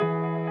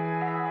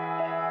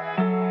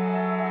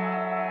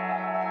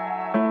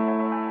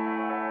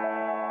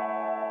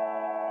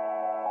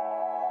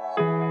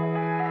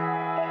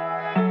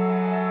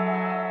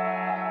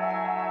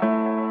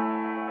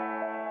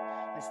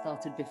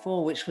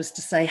before, which was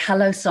to say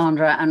hello,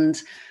 Sandra,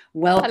 and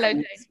welcome. Hello,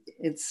 Jane.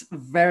 It's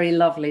very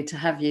lovely to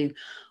have you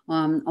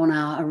on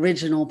our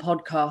original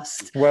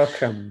podcast.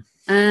 Welcome.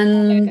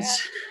 And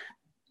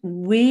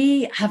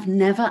we have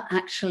never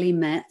actually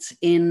met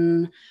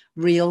in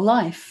real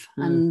life.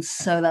 And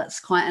so that's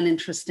quite an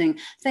interesting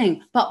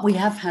thing. But we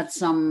have had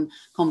some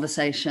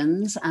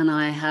conversations, and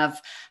I have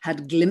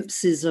had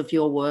glimpses of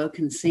your work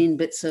and seen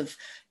bits of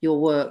your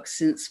work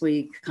since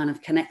we kind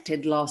of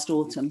connected last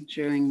autumn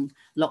during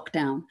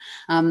lockdown.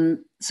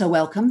 So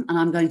welcome, and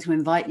I'm going to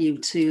invite you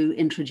to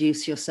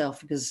introduce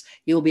yourself because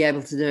you'll be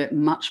able to do it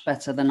much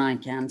better than I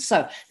can.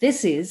 So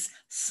this is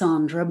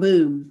Sandra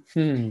Boom.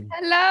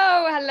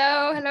 Hello,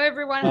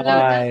 everyone.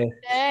 Hello,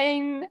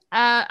 Jane.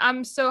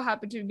 I'm so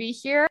happy to be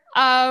here.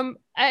 A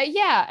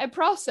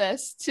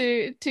process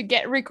to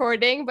get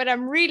recording, but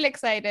I'm really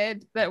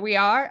excited that we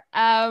are.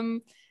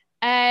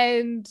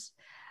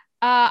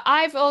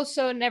 I've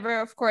also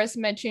never, of course,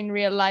 met you in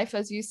real life,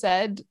 as you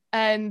said,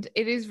 and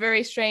it is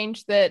very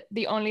strange that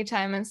the only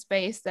time and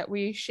space that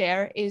we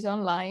share is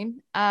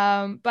online.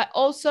 But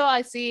also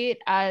I see it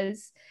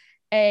as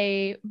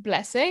a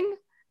blessing,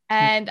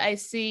 and I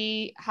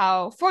see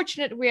how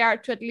fortunate we are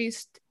to at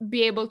least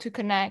be able to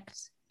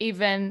connect,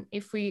 even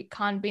if we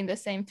can't be in the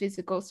same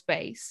physical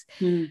space.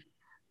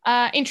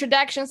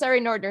 Introductions are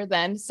in order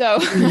then. So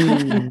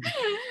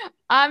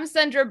I'm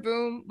Sandra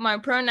Boom. My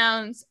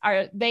pronouns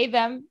are they,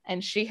 them,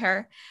 and she,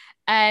 her.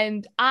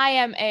 And I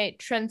am a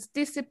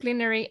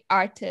transdisciplinary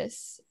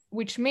artist,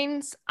 which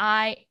means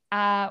I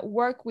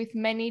work with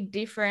many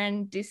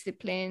different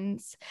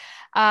disciplines.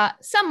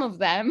 Some of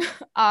them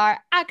are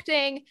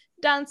acting,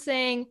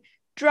 dancing,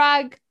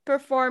 drag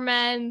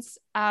performance,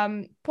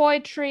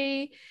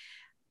 poetry,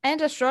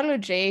 and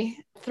astrology.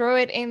 Throw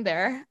it in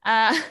there.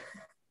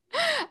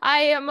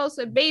 I am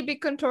also a baby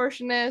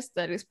contortionist.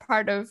 That is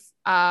part of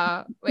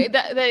that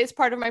is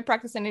part of my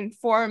practice and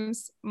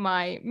informs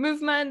my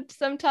movement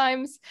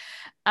sometimes.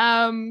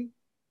 I've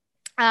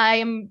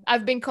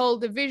been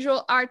called a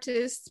visual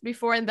artist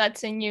before, and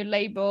that's a new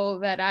label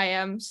that I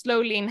am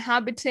slowly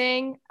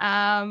inhabiting.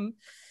 And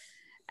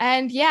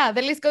yeah,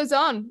 the list goes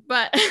on.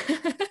 But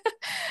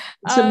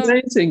it's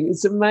amazing.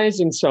 It's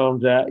amazing,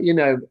 Sandra. You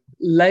know,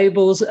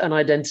 labels and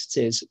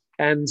identities.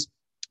 And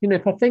you know,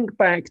 if I think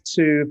back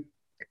to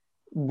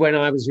when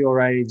I was your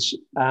age,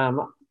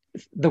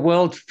 the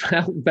world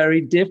felt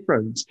very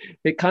different.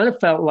 It kind of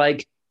felt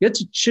like you had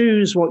to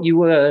choose what you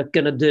were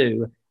going to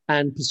do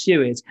and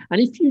pursue it.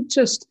 And if you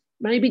just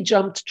maybe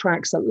jumped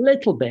tracks a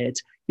little bit,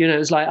 you know,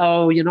 it's like,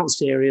 oh, you're not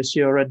serious.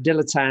 You're a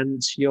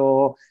dilettante.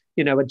 You're,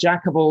 you know, a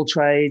jack of all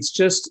trades.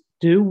 Just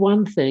do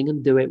one thing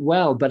and do it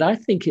well. But I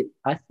think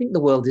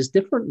the world is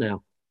different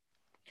now.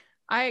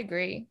 I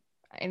agree.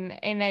 In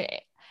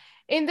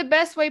the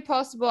best way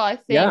possible, I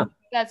think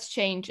that's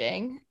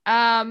changing.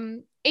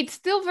 It's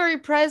still very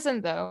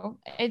present, though.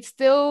 It's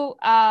still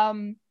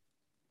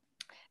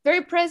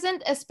very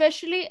present,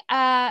 especially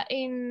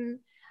in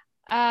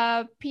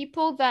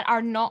people that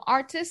are not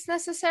artists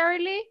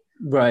necessarily.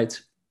 Right.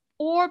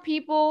 Or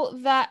people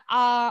that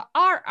are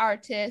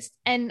artists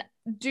and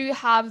do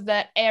have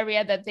that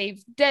area that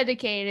they've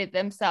dedicated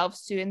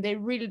themselves to, and they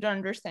really don't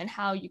understand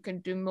how you can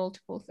do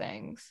multiple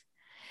things.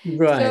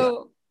 Right.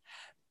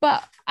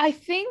 But I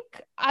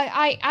think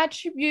I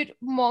attribute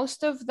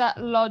most of that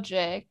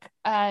logic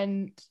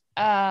and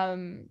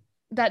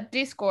that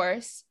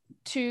discourse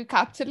to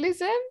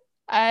capitalism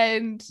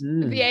and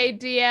the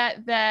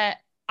idea that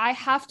I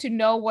have to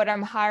know what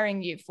I'm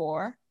hiring you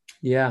for.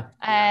 Yeah.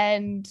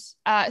 And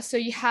so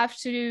you have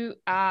to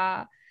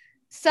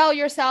sell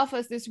yourself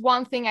as this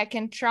one thing I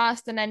can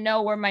trust, and I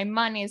know where my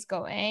money is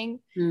going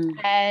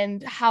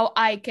and how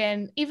I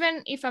can,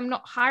 even if I'm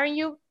not hiring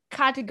you,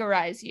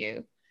 categorize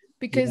you.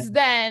 Because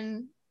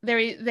then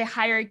the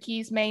hierarchy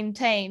is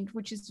maintained,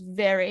 which is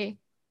very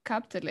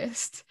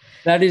capitalist.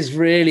 That is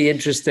really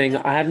interesting.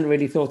 I hadn't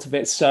really thought of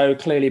it so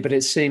clearly, but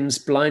it seems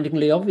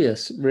blindingly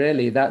obvious,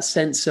 really, that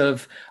sense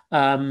of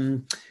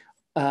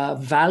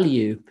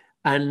value.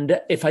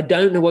 And if I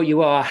don't know what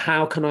you are,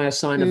 how can I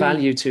assign a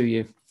value to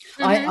you?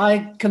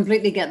 I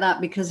completely get that,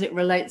 because it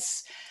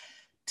relates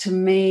to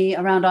me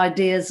around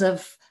ideas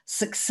of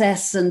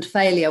success and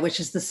failure, which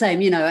is the same,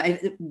 you know,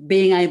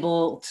 being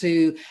able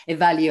to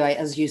evaluate,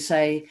 as you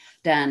say,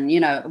 Dan. You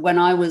know, when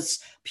I was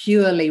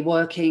purely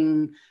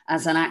working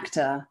as an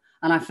actor,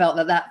 and I felt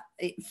that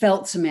it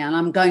felt to me, and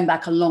I'm going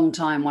back a long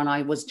time when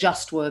I was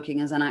just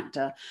working as an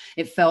actor,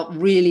 it felt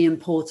really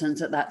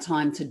important at that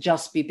time to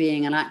just be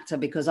being an actor,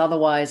 because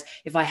otherwise,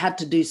 if I had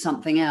to do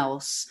something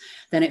else,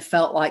 then it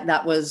felt like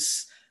that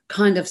was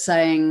kind of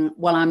saying,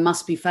 well, I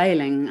must be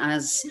failing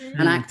as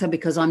an actor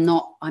because I'm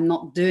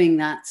not doing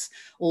that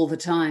all the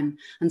time.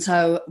 And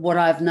so what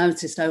I've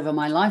noticed over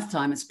my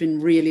lifetime, it's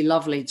been really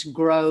lovely to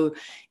grow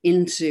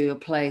into a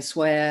place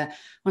where,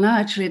 well, no,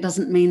 actually, it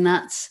doesn't mean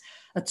that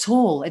at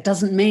all. It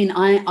doesn't mean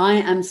I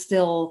am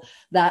still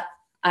that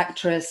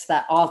actress,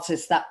 that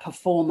artist, that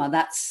performer,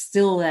 that's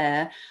still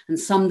there. And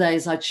some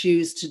days I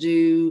choose to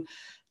do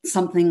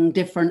something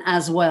different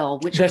as well,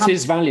 that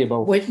is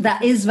valuable.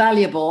 That is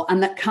valuable,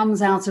 and that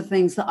comes out of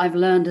things that I've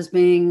learned as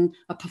being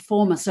a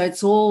performer. So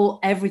it's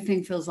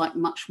everything feels like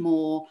much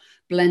more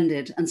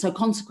blended, and so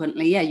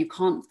consequently, yeah, you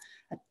can't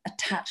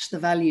attach the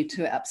value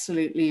to it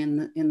absolutely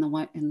in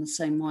the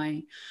same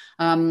way.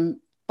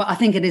 But I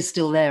think it is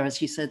still there,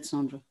 as you said,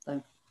 Sandra.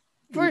 Though.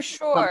 For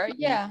sure,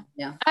 yeah.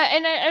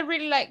 And I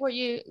really like what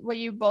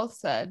you both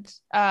said.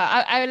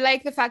 I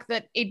like the fact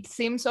that it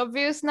seems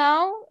obvious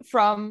now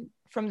from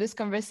this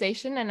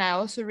conversation, and I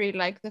also really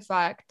like the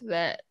fact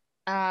that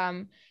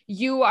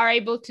you are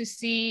able to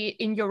see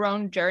in your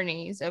own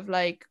journeys of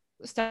like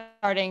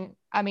starting.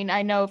 I mean,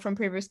 I know from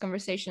previous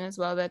conversation as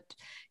well that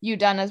you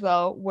done as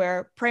well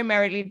were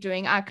primarily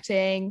doing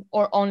acting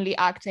or only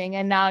acting,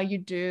 and now you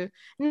do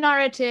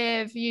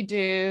narrative, you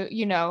do,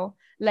 you know,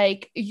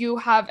 like you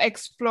have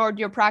explored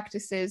your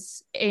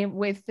practices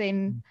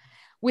within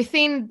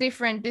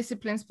different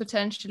disciplines,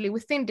 potentially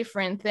within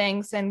different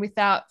things, and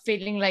without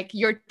feeling like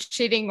you're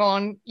cheating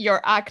on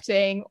your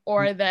acting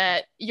or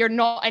that you're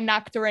not an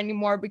actor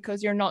anymore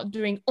because you're not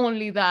doing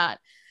only that,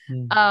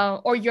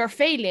 or you're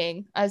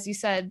failing, as you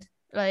said,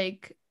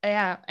 like,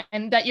 yeah,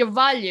 and that your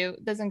value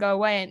doesn't go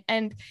away.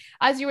 And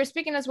as you were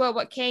speaking as well,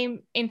 what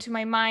came into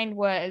my mind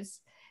was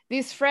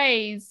this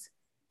phrase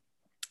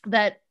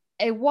that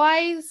a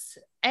wise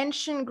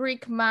ancient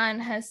Greek man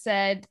has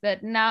said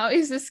that now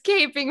is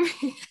escaping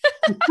me.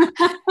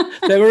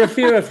 There were a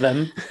few of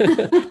them.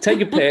 Take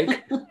your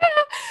pick.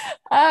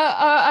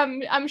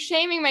 I'm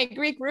shaming my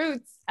Greek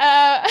roots.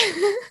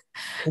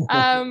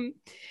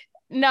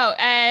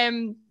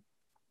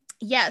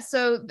 Yeah,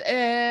 so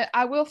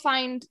I will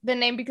find the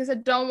name because I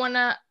don't want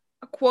to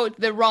quote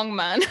the wrong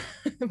man.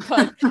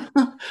 But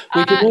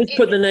we can always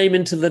put the name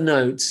into the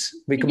notes.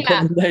 We can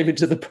put the name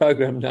into the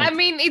program notes. I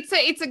mean,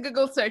 it's a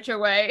Google search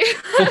away.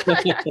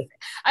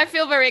 I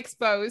feel very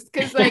exposed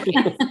because like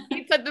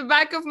it's at the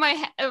back of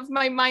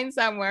my mind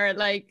somewhere.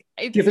 Like,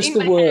 give us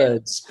the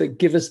words, but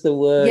give us the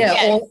words. Yeah,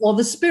 yes. or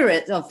the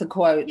spirit of the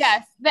quote.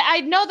 Yes, I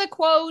know the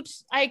quote,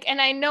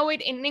 and I know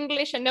it in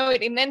English. I know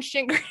it in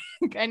ancient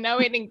Greek. I know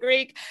it in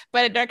Greek,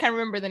 but I can't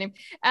remember the name.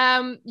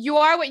 You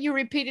are what you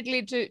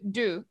repeatedly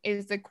do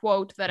is the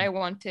quote that I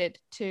wanted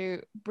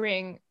to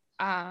bring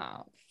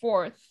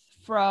forth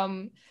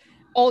from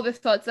all the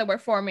thoughts that were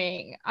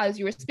forming as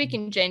you were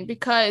speaking, Jane,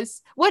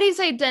 because what is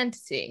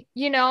identity,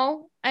 you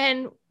know,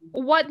 and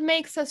what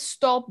makes us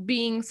stop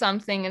being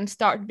something and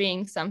start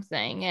being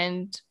something?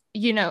 And,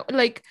 you know,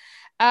 like,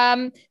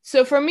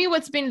 so for me,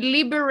 what's been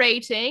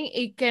liberating,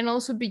 it can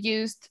also be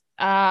used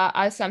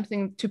as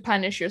something to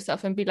punish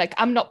yourself and be like,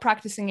 I'm not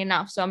practicing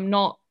enough, so I'm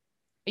not,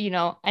 you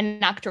know,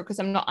 an actor because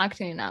I'm not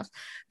acting enough.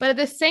 But at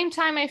the same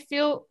time, I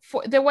feel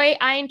for the way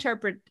I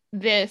interpret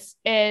this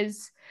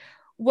is,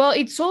 well,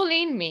 it's all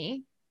in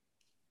me,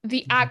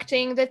 the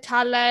acting, the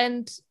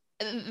talent,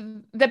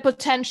 the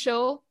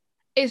potential.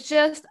 It's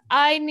just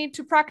I need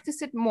to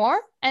practice it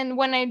more. And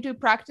when I do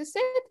practice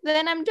it,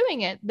 then I'm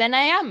doing it. Then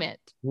I am it.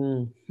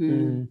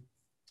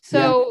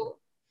 So,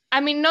 I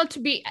mean, not to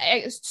be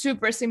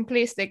super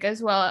simplistic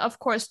as well. Of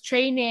course,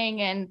 training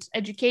and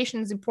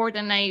education is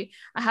important. I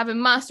have a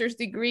master's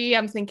degree.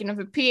 I'm thinking of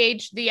a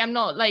PhD. I'm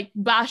not like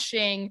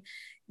bashing,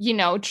 you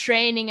know,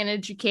 training and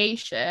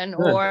education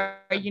or,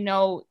 you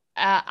know,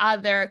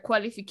 other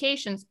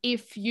qualifications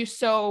if you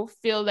so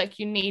feel like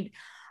you need.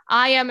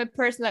 I am a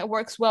person that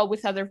works well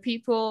with other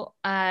people,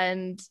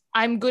 and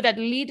I'm good at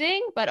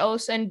leading, but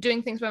also and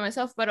doing things by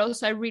myself, but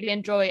also I really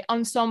enjoy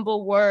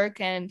ensemble work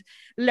and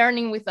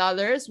learning with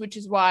others, which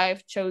is why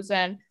I've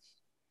chosen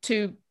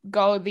to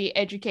go the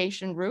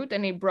education route.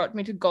 And it brought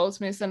me to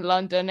Goldsmiths in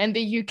London and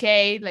the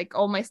UK, like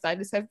all my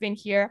studies have been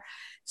here.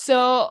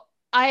 So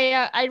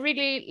I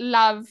really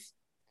love,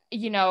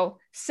 you know,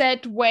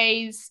 set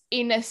ways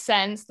in a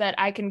sense that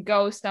I can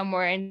go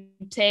somewhere and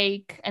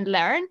take and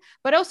learn,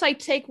 but also I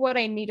take what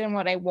I need and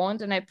what I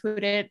want and I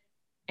put it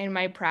in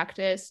my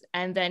practice.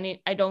 And then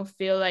I don't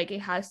feel like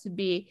it has to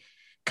be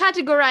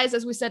categorized,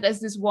 as we said,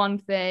 as this one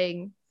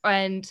thing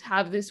and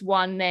have this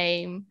one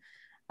name.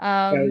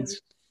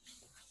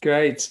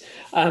 Great.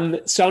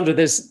 Sandra,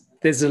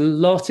 there's a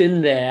lot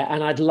in there,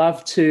 and I'd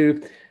love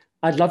to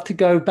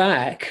go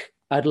back.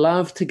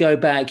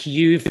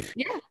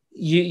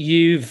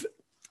 You've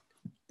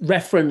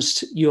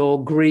referenced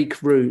your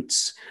Greek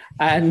roots,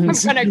 and I'm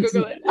gonna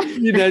Google it.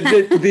 You know,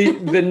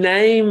 the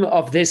name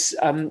of this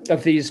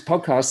of these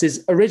podcasts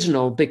is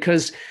original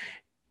because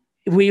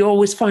we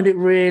always find it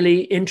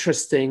really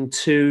interesting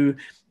to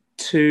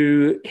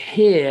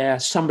hear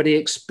somebody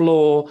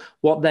explore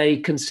what they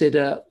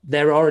consider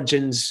their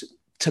origins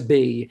to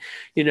be.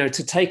 You know,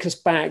 to take us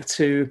back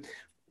to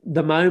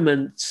the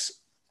moments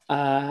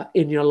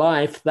in your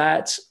life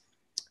that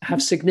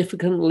have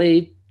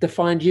significantly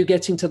defined you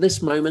getting to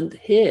this moment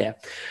here.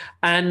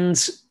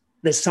 And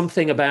there's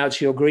something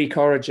about your Greek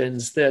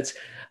origins that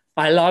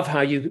I love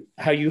how you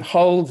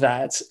hold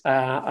that.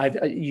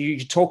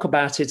 You talk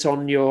about it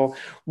on your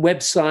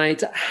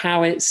website,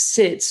 how it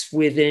sits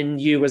within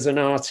you as an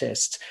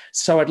artist.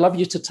 So I'd love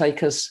you to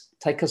take us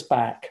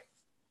back.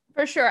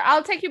 For sure.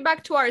 I'll take you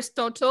back to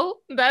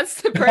Aristotle.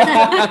 That's the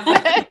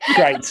person.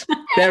 Great.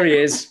 There he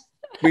is.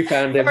 We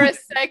found him. For a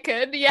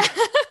second. Yeah.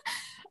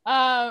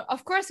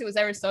 Of course it was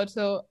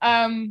Aristotle.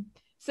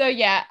 So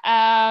yeah.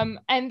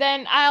 And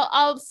then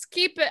I'll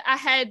skip it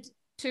ahead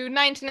to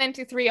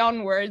 1993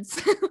 onwards,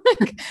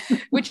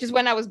 which is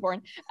when I was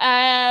born.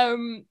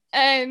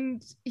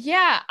 And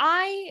yeah,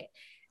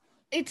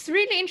 it's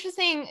really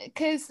interesting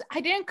because I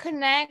didn't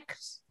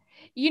connect.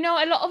 A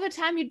lot of the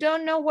time you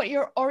don't know what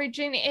your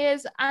origin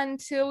is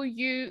until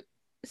you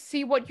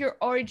see what your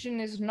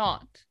origin is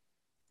not.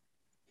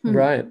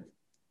 Right.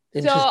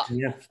 So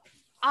yeah.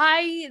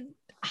 I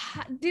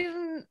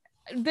didn't,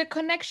 the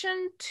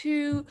connection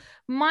to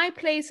my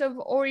place of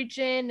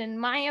origin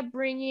and my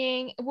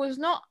upbringing was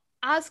not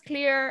as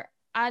clear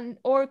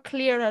or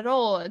clear at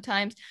all at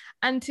times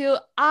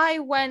until I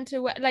went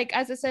to, like,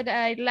 as I said,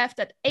 I left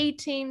at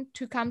 18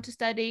 to come to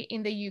study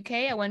in the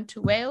UK. I went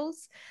to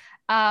Wales.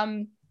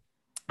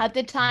 At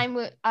the time,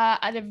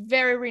 at a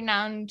very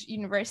renowned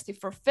university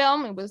for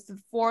film. It was the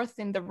 4th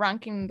in the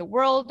ranking in the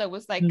world. I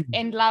was like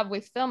in love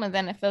with film, and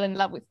then I fell in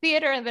love with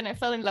theater, and then I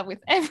fell in love with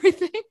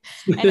everything,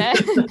 and I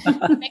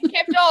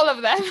kept all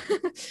of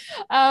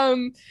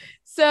them.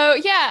 So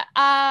yeah,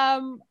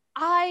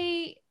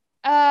 I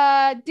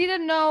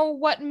didn't know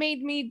what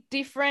made me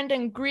different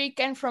and Greek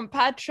and from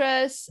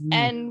Patras,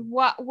 and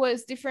what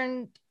was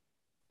different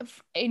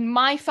in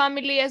my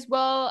family as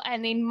well,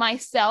 and in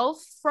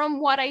myself from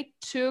what I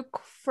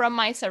took from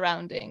my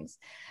surroundings.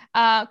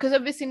 Because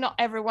obviously not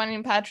everyone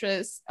in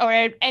Patras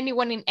or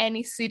anyone in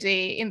any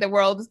city in the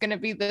world is going to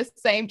be the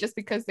same just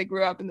because they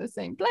grew up in the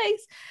same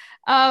place.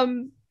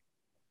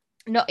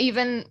 Not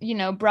even,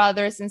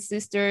 brothers and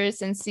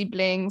sisters and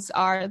siblings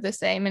are the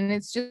same. And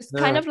it's just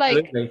kind of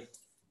like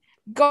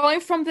going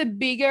from the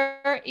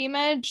bigger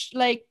image,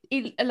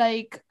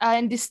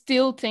 and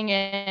distilling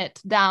it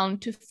down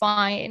to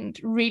find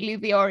really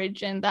the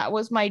origin. That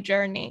was my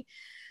journey.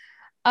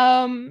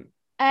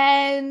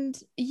 And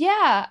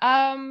yeah,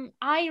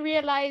 I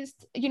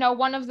realized,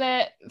 one of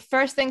the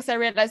first things I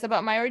realized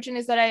about my origin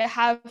is that I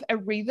have a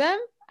rhythm,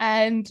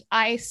 and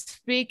I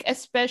speak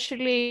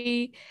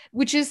especially,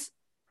 which is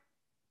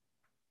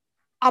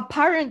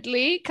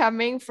apparently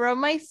coming from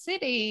my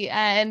city,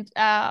 and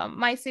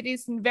my city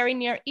is very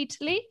near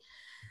Italy.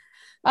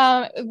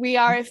 We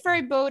are a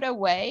ferry boat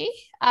away,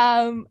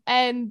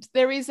 and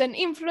there is an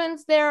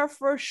influence there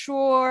for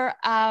sure.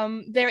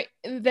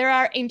 There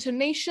are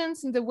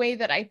intonations in the way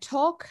that I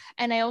talk,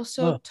 and I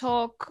also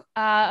talk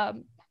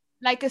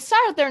like a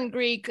Southern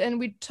Greek, and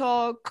we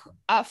talk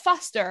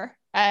faster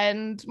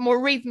and more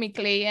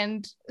rhythmically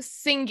and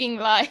singing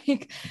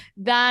like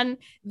than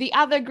the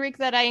other Greek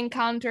that I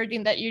encountered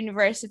in that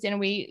university. And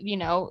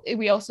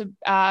we also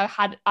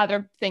had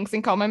other things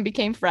in common,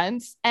 became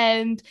friends.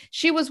 And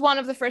she was one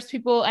of the first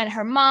people, and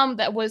her mom,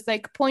 that was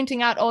like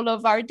pointing out all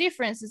of our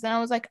differences. And I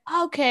was like,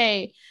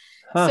 okay,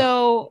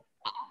 so,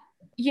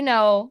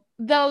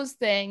 those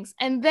things.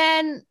 And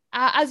then,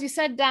 as you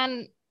said,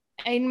 Dan,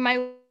 in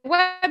my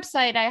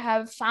website, I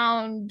have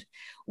found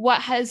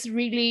what has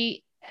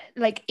really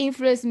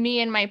influenced me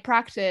in my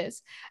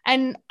practice,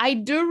 and I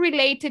do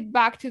relate it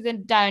back to the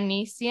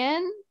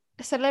Dionysian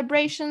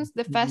celebrations,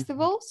 the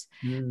festivals,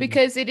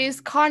 because it is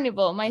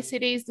carnival. My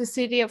city is the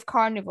city of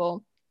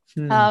carnival,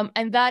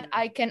 and that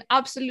I can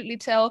absolutely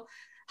tell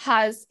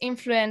has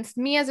influenced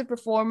me as a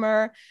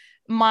performer,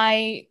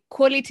 my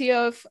quality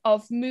of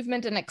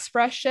movement and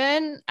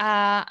expression,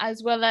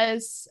 as well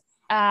as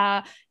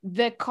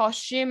the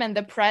costume and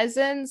the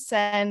presence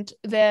and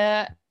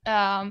the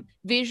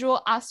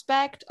visual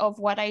aspect of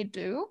what I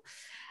do.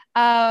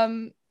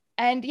 And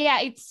yeah,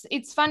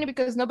 it's funny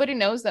because nobody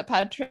knows that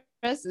Patras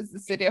is the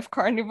city of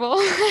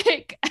carnival.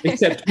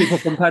 Except people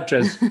from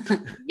Patras.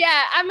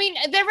 Yeah, I mean,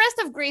 the rest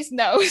of Greece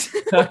knows.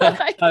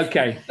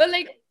 Okay. But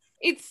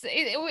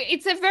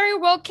it's a very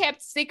well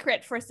kept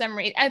secret for some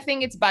reason. I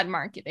think it's bad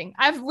marketing.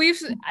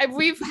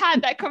 We've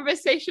had that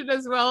conversation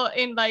as well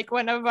in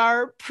one of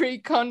our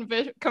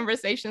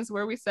conversations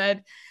where we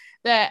said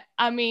that,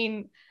 I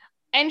mean,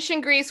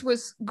 ancient Greece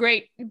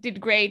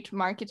did great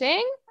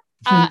marketing.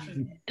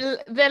 The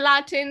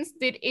Latins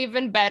did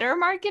even better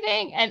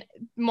marketing, and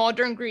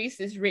modern Greece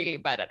is really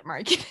bad at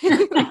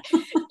marketing.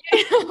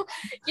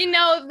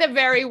 The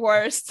very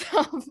worst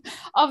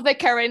of the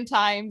current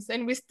times,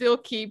 and we still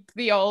keep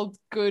the old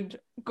good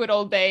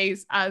old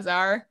days as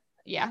our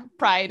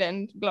pride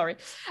and glory.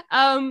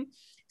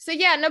 So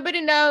yeah,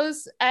 nobody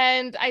knows,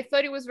 and I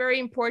thought it was very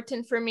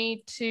important for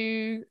me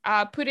to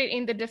put it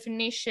in the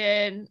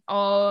definition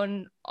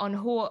on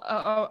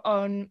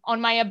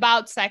my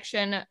about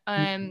section,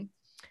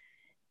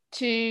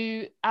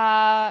 to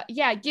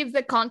give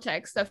the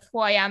context of who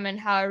I am and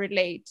how I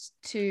relate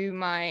to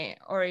my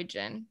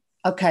origin.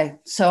 Okay,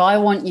 so I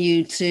want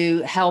you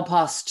to help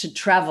us to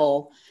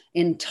travel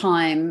in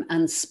time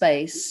and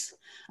space,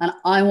 and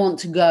I want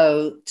to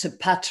go to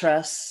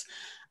Patras.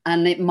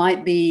 And it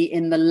might be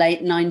in the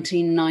late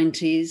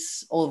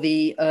 1990s or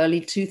the early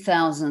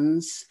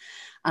 2000s.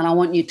 And I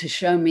want you to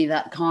show me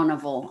that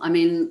carnival. I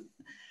mean,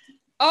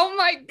 Oh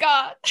my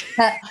God.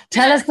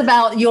 Tell us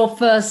about your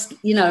first,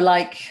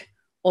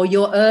 or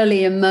your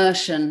early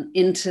immersion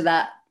into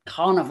that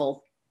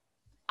carnival.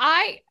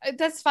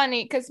 That's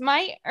funny because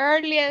my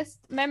earliest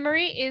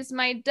memory is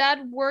my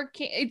dad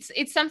working.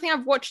 It's something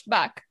I've watched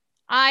back.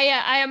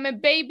 I am a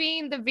baby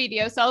in the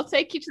video, so I'll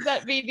take you to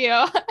that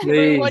video and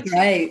we watch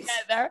it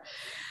together.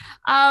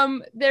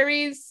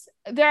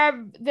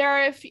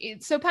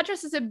 So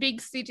Patras is a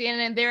big city,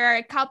 and there are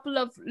a couple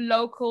of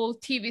local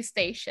TV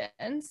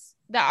stations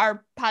that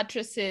are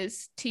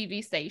Patras's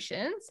TV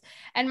stations,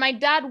 and my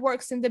dad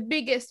works in the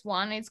biggest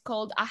one. It's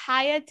called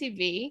Ahaya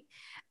TV,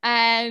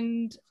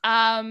 and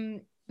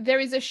there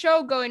is a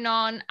show going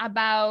on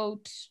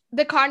about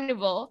the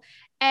carnival,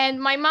 and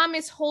my mom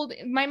is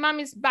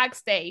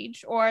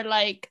backstage, or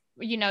like,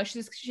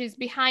 she's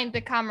behind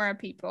the camera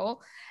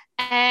people.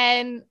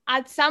 And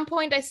at some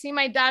point I see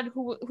my dad,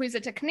 who is a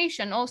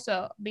technician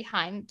also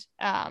behind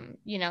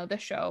the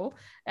show,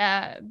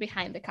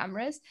 behind the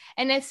cameras,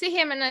 and I see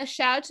him and I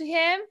shout to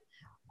him,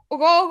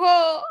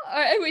 Gogo,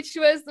 which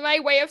was my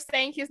way of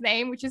saying his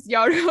name, which is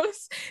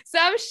Yorgos. So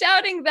I'm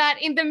shouting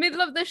that in the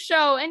middle of the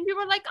show, and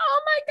people were like,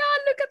 "Oh my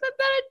God, look at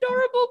that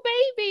adorable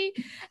baby!"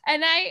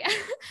 And I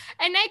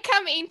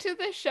come into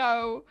the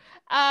show,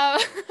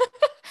 and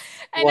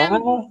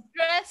I'm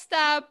dressed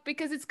up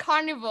because it's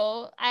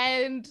carnival,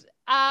 and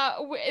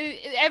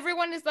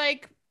everyone is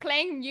like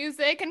playing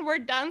music, and we're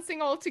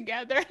dancing all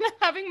together, and I'm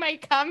having my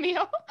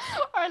cameo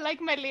or like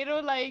my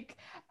little like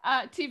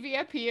TV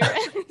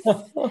appearance.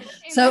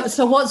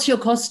 So what's your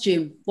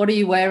costume? What are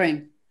you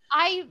wearing?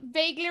 I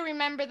vaguely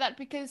remember that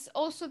because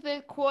also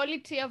the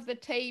quality of the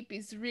tape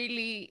is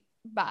really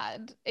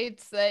bad.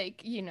 It's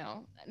like,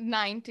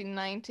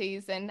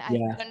 1990s, and I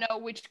don't know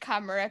which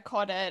camera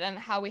caught it and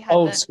how we had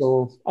old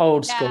school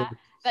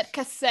that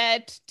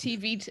cassette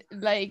TV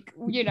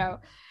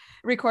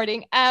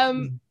recording.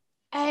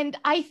 And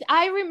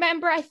I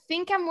remember, I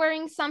think I'm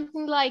wearing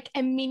something like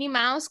a Minnie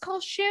Mouse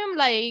costume,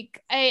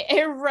 like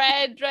a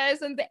red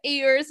dress and the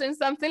ears and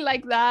something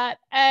like that.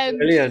 And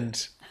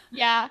brilliant.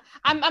 Yeah,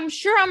 I'm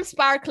sure I'm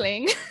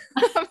sparkling.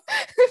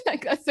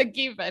 Like that's a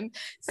given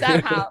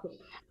somehow.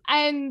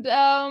 And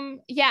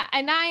and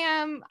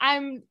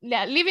I'm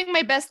living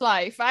my best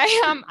life.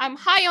 I'm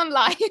high on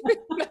life at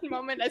that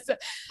moment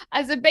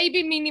as a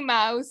baby Minnie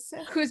Mouse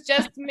who's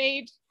just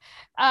made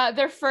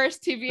their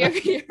first TV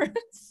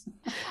appearance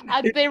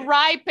at the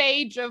ripe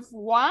age of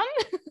 1,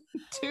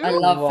 2. I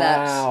love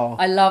that.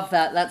 I love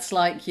that. That's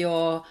like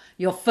your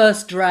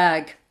first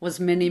drag was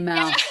Minnie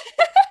Mouse.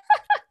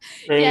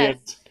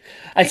 Brilliant.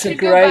 Yes. It's a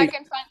great. Go back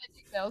and find the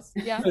details.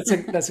 Yeah.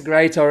 That's a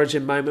great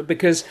origin moment,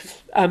 because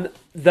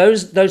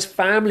those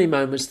family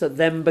moments that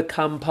then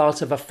become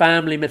part of a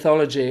family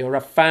mythology or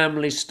a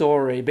family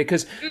story,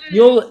 because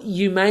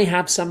you may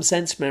have some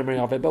sense memory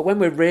of it, but when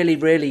we're really,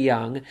 really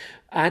young,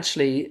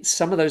 actually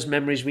some of those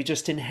memories we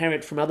just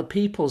inherit from other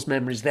people's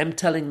memories, them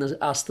telling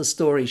us the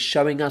story,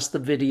 showing us the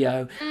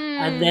video,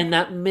 and then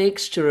that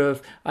mixture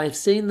of I've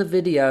seen the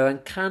video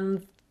and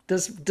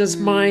does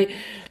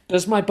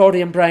my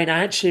body and brain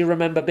actually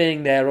remember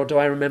being there, or do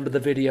I remember the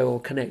video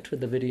or connect with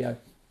the video?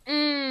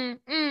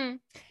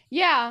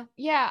 Yeah.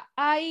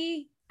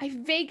 I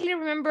vaguely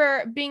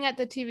remember being at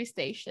the TV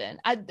station.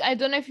 I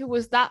don't know if it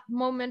was that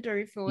moment or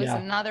if it was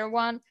another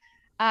one.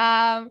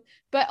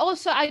 But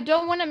also I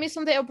don't want to miss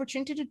on the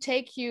opportunity to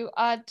take you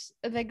at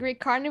the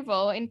Greek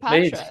Carnival in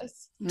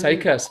Patras.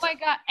 Take us. Oh my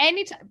God,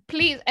 anytime,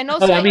 please. And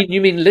also,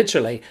 you mean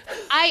literally?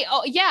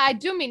 I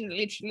do mean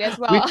literally as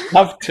well. We'd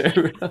love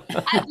to.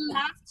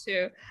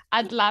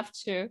 I'd love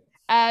to.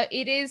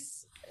 It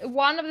is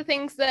one of the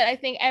things that I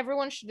think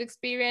everyone should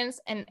experience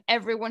and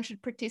everyone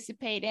should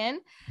participate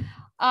in.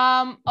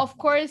 Of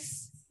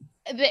course,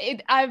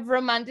 I've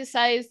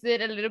romanticized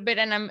it a little bit,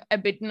 and I'm a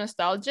bit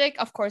nostalgic.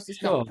 Of course,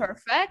 it's not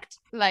perfect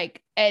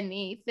like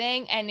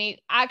anything, and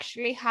it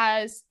actually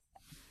has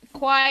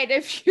quite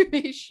a few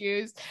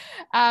issues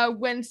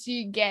once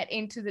you get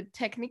into the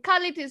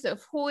technicalities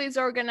of who is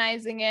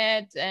organizing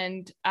it.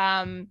 And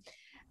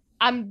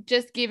I'm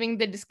just giving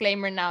the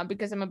disclaimer now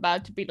because I'm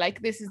about to be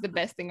like, this is the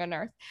best thing on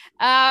earth.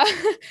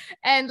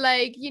 And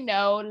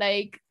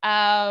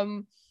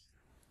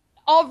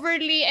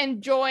overly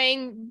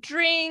enjoying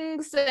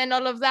drinks and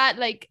all of that,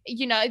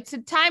 it's a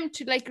time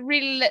to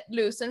really let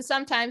loose, and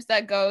sometimes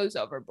that goes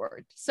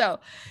overboard. So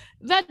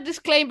that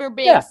disclaimer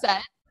being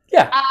said,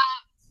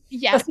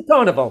 that's the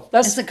carnival.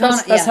 That's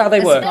how they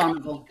work.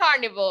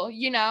 Carnival,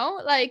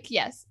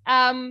 yes.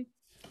 All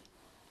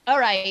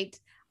right,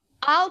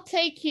 I'll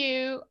take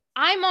you.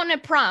 I'm on a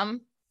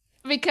pram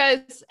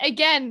because,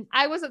 again,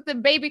 I was at the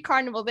baby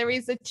carnival. There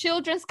is a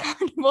children's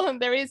carnival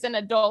and there is an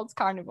adults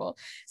carnival.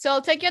 So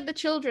I'll take you at the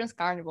children's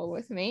carnival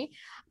with me.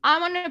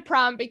 I'm on a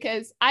pram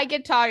because I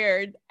get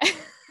tired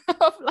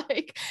of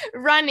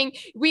running.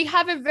 We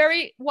have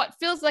what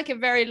feels like a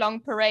very long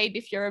parade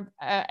if you're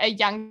a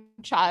young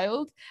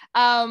child.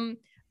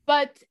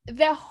 But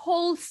the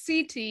whole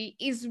city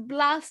is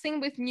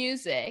blasting with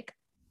music.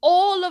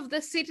 All of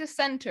the city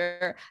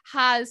center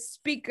has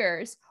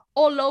speakers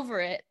all over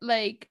it,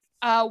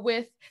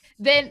 with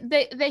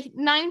the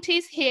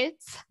 90s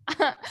hits,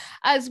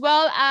 as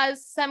well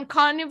as some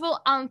carnival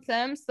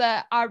anthems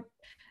that are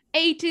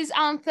 80s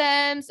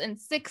anthems and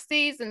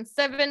 60s and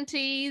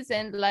 70s,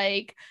 and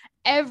like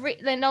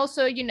then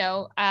also,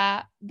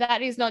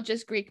 that is not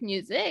just Greek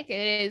music,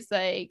 it is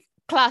like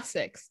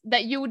classics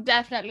that you would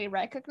definitely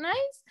recognize.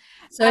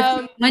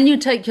 So when you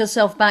take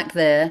yourself back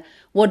there,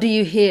 what do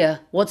you hear?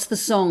 What's the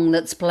song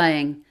that's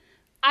playing?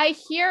 I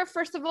hear,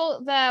 first of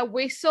all, the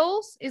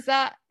whistles. Is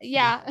that,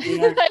 yeah.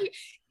 Like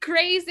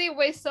crazy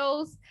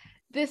whistles.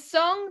 The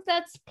song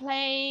that's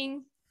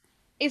playing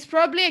is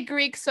probably a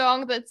Greek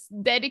song that's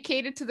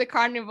dedicated to the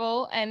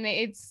carnival, and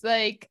it's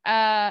like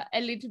a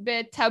little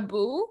bit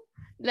taboo.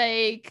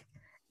 Like,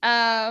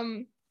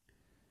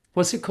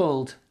 what's it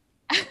called?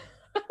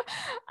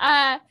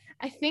 I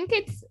think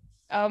it's,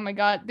 oh my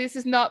God, this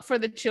is not for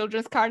the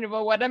children's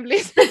carnival, what I'm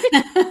listening.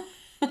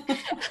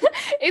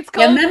 It's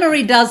called... Yeah,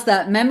 memory does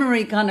that.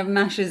 Memory kind of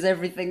mashes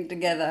everything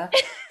together.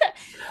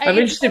 I'm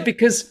interested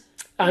because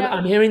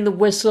I'm hearing the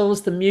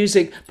whistles, the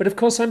music, but of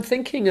course I'm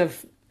thinking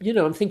of,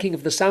 I'm thinking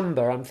of the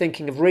samba, I'm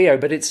thinking of Rio,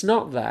 but it's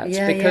not that,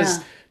 because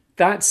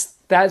that's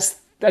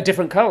a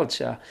different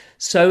culture.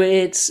 So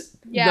it's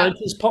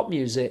 90s pop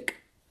music.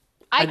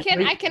 I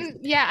can,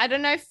 I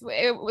don't know if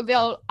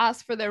they'll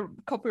ask for the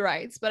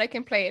copyrights, but I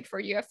can play it for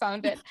you. I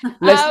found it.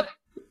 Let's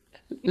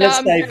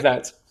save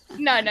that.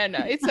 No,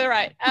 it's all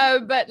right.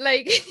 But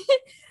like,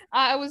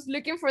 I was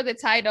looking for the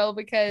title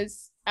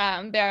because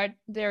there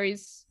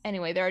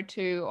are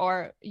two,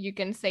 or you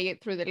can say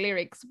it through the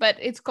lyrics, but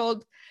it's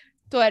called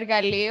To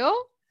Ergalio,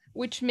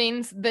 which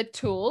means the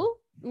tool,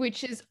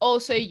 which is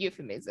also a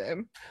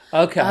euphemism.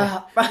 Okay.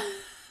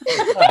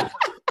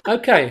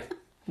 Okay.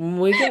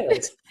 We get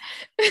it.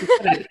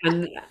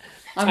 And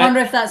I wonder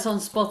if that's on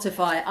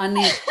Spotify. I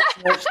need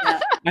to watch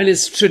that. And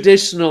it's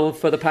traditional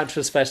for the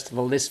Patras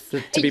Festival,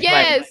 to be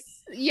played.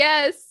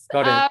 Yes.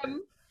 Got it.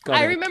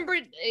 I remember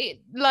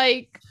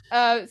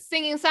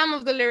singing some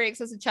of the lyrics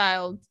as a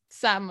child,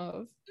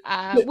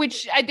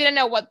 which I didn't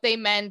know what they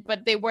meant,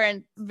 but they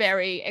weren't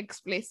very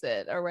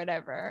explicit or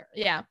whatever.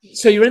 Yeah.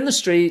 So you're in the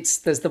streets,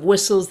 there's the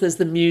whistles, there's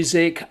the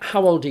music.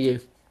 How old are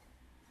you?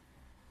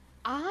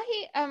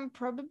 I am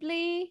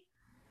probably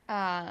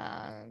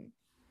 7.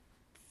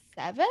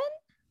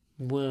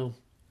 Wow.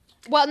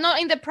 Well, not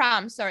in the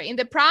pram, sorry. In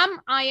the pram,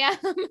 I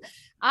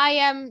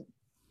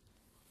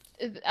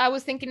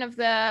was thinking of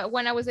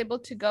when I was able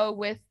to go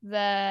with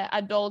the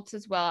adults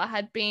as well. I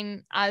had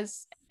been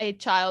as a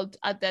child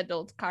at the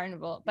adult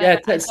carnival.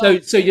 But so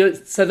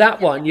that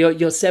one,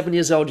 you're 7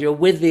 years old, you're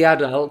with the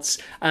adults.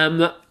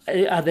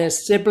 Are there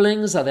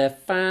siblings? Are there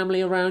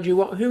family around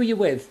you? Who are you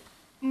with?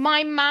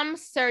 My mom,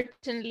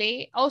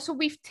 certainly. Also,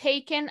 we've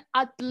taken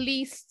at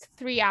least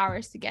 3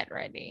 hours to get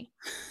ready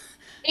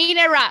in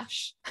a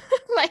rush.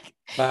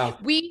 Wow.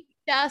 We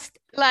just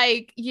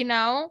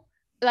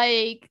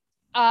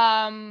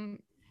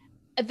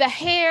the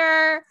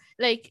hair,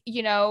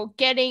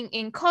 getting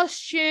in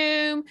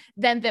costume,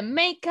 then the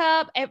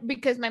makeup,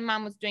 because my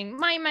mom was doing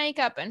my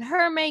makeup and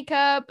her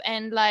makeup,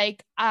 and I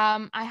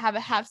have a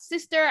half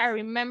sister. I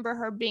remember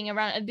her being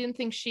around. I didn't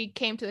think she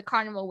came to the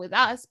carnival with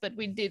us, but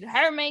we did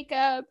her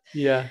makeup.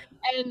 Yeah.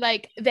 And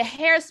the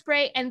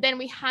hairspray, and then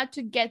we had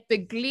to get the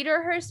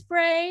glitter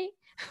hairspray.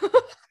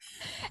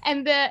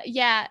 And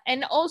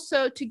and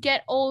also to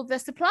get all the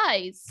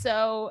supplies.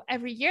 So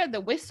every year, the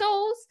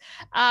whistles,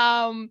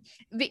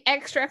 the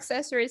extra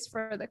accessories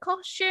for the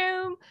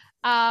costume,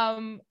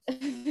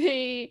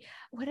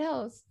 what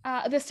else?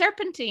 The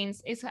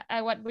serpentines is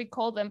what we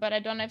call them, but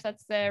I don't know if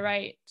that's the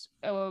right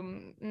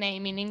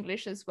name in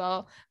English as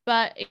well.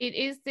 But it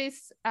is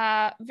this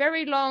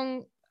very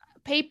long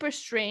paper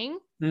string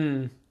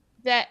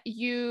that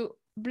you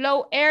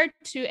blow air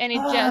to, and it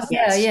just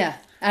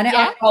and it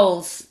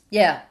unrolls.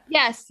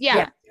 Yes.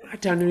 I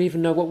don't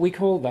even know what we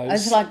call those.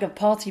 It's like a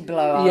party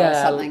blower or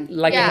something.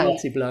 Like a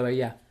party blower.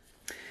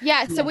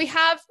 So we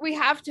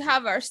have to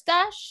have our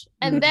stash,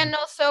 and then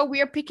also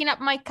we are picking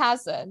up my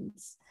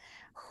cousins,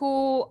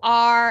 who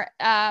are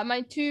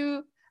my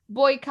 2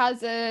 boy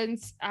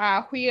cousins.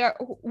 We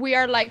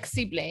are like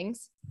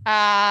siblings.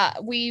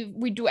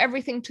 We do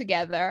everything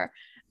together,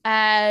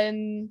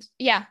 and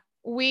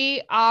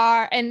we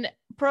are, and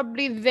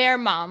probably their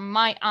mom,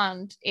 my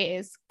aunt,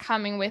 is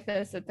coming with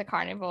us at the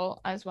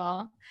carnival as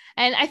well.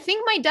 And I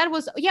think my dad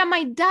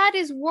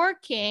is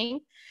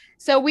working.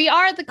 So we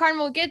are at the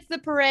carnival, get to the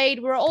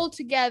parade, we're all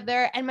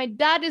together, and my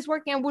dad is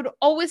working, and would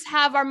always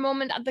have our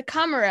moment at the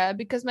camera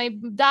because my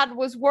dad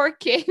was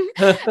working.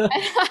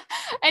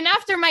 And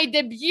after my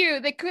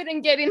debut, they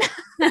couldn't get enough.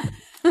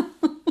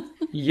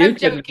 You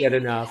couldn't get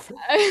enough.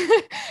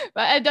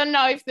 But I don't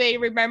know if they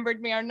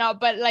remembered me or not.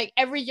 But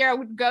every year I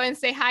would go and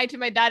say hi to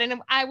my dad,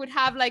 and I would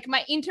have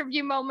my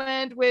interview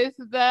moment with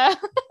the.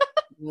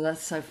 Well,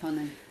 that's so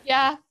funny.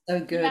 Yeah. So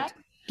good. Yeah.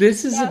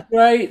 This is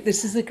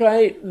a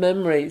great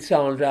memory,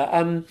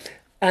 Sandra.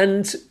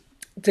 And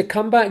to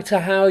come back to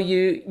how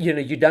you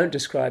don't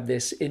describe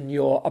this in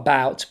your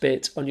about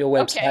bit on your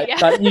website,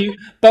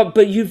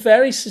 but you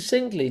very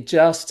succinctly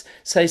just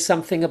say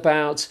something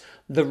about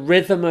the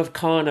rhythm of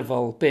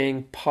carnival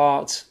being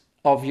part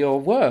of your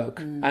work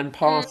and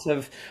part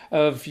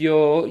of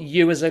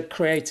you as a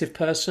creative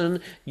person,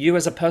 you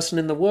as a person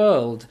in the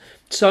world.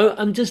 So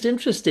I'm just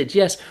interested.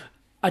 Yes,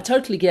 I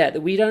totally get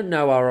that we don't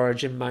know our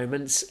origin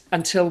moments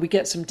until we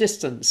get some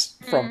distance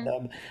from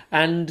them.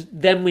 And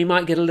then we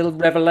might get a little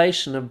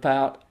revelation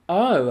about,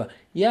 oh,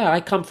 yeah, I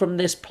come from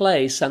this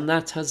place and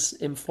that has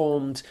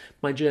informed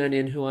my journey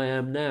and who I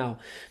am now.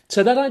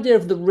 So that idea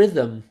of the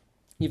rhythm,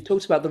 you've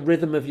talked about the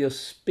rhythm of your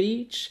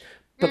speech,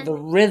 but the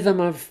rhythm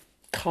of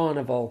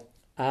carnival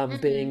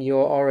being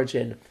your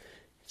origin.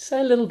 Say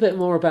a little bit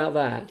more about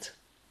that.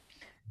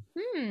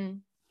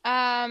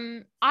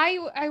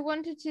 I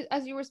wanted to,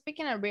 as you were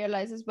speaking, I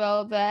realized as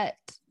well that,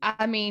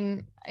 I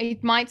mean,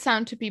 it might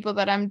sound to people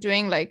that I'm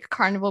doing like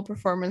carnival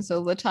performance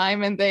all the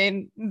time, and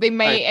then they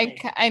may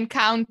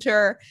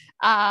encounter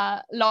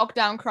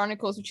Lockdown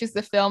Chronicles, which is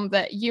the film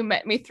that you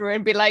met me through,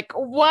 and be like,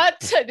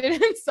 what? I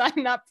didn't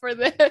sign up for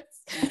this.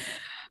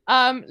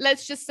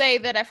 Let's just say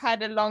that I've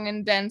had a long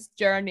and dense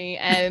journey,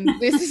 and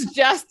this is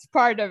just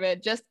part of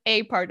it, just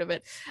a part of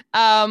it,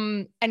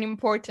 an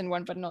important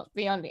one, but not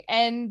the only.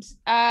 And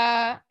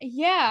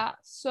yeah,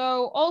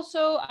 so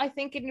also I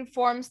think it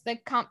informs the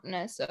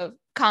campness of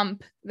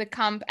the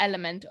camp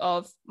element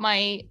of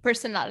my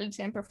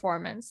personality and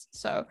performance.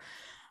 So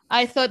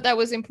I thought that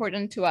was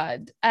important to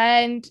add.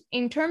 And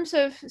in terms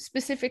of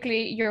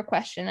specifically your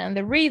question and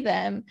the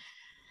rhythm,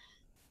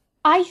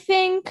 I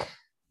think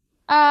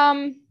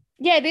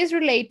yeah, it is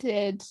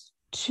related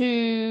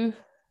to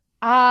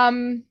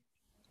the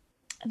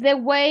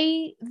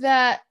way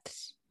that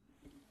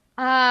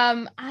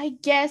I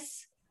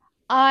guess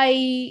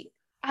I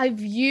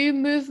view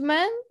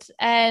movement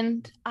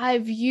and I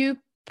view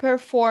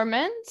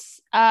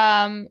performance.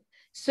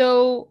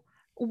 So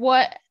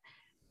what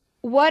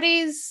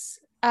is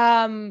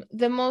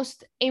the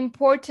most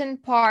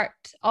important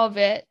part of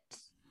it?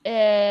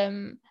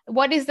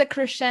 What is the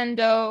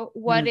crescendo?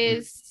 What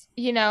is,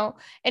 you know,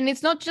 and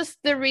it's not just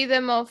the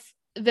rhythm of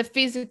the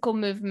physical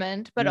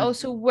movement, but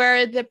also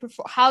where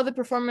how the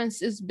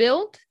performance is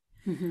built.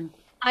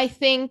 I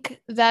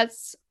think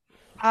that's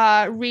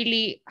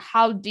really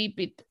how deep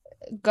it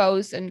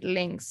goes and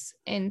links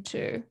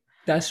into.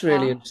 That's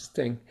really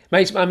interesting.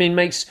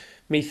 Makes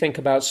me think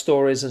about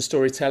stories and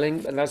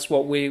storytelling, and that's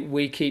what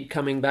we keep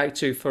coming back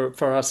to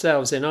for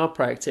ourselves in our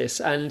practice.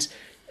 And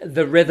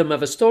the rhythm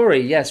of a story,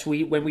 yes,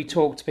 when we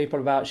talk to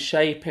people about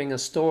shaping a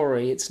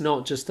story, it's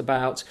not just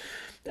about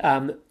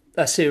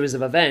a series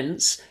of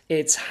events,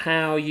 it's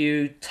how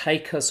you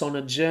take us on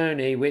a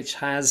journey which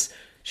has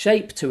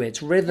shape to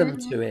it, rhythm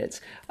to it,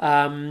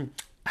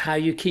 how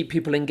you keep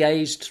people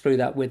engaged through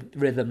that with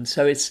rhythm.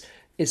 So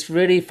it's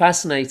really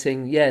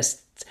fascinating,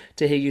 yes,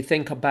 to hear you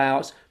think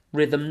about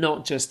rhythm,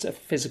 not just a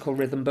physical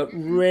rhythm, but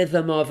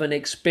rhythm of an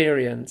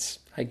experience,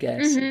 I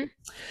guess.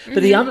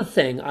 But the other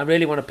thing I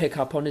really want to pick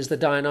up on is the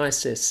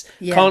Dionysus.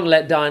 Can't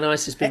let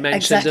Dionysus be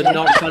mentioned and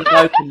not kind of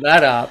open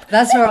that up.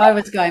 That's where I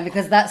was going,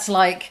 because that's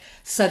like,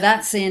 so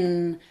that's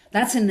in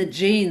the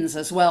genes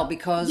as well,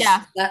 because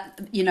that,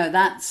 you know,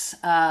 that's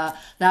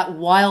that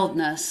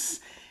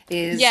wildness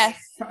is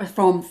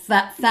from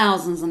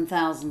thousands and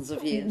thousands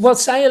of years. Well,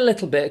 say a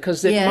little bit,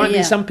 because there might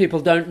be some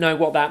people don't know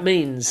what that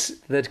means,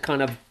 that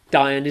kind of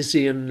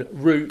Dionysian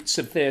roots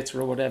of theatre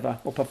or whatever,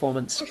 or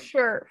performance.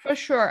 For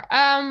sure.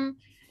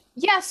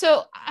 Yeah,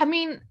 so I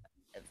mean,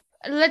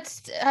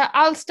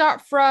 I'll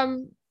start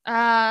from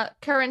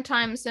current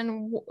times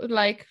and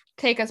like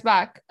take us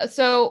back.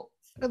 So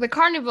the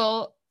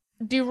carnival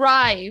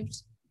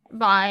derived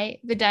by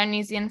the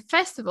Dionysian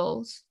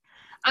festivals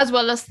as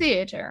well as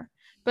theatre.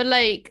 But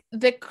like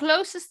the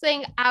closest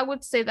thing I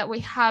would say that we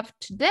have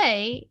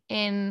today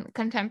in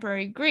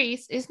contemporary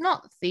Greece is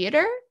not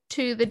theatre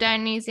to the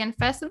Dionysian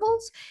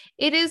festivals.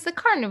 It is the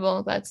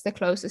carnival that's the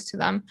closest to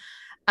them.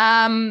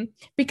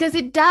 Because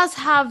it does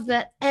have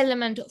that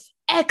element of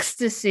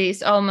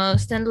ecstasies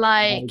almost, and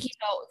like, you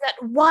know,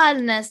 that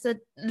wildness, that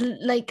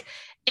like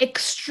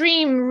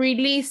extreme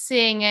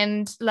releasing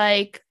and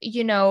like,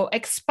 you know,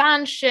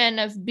 expansion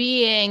of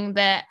being,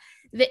 that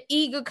the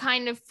ego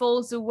kind of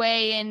falls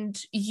away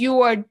and you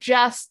are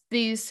just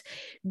these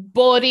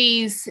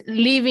bodies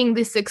living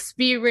this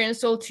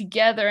experience all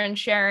together and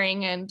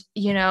sharing, and,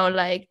 you know,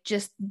 like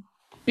just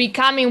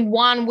becoming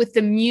one with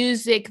the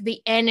music,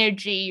 the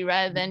energy,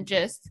 rather than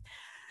just,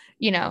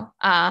 you know,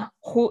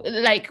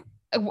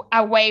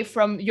 away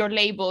from your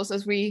labels,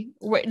 as we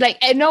were like,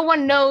 and no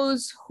one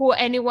knows who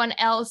anyone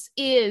else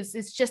is.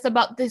 It's just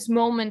about this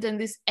moment and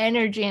this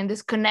energy and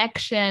this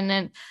connection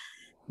and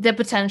the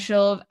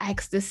potential of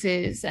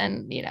ecstasies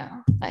and, you know,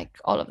 like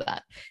all of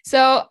that.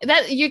 So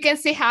that you can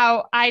see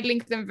how I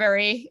link them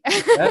very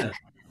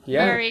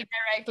very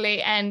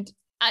directly. And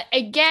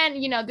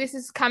again, you know, this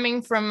is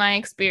coming from my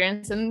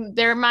experience, and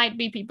there might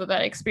be people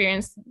that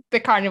experience the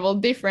carnival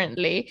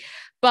differently,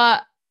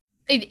 but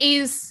it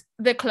is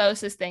the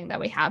closest thing that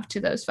we have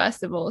to those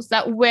festivals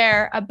that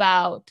were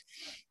about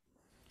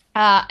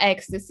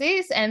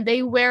ecstasies, and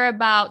they were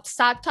about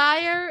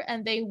satire,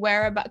 and they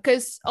were about,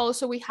 because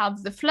also we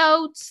have the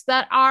floats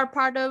that are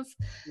part of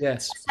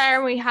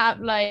satire. We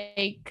have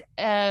like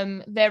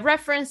the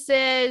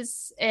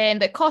references and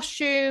the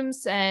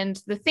costumes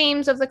and the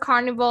themes of the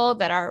carnival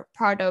that are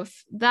part of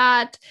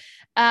that.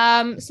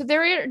 So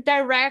there are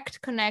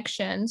direct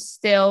connections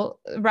still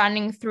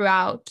running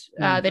throughout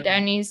the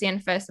Dionysian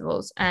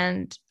festivals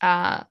and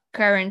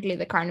currently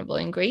the carnival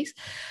in Greece.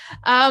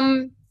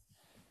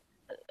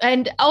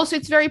 And also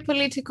it's very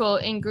political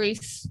in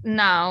Greece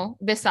now,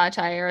 the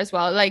satire as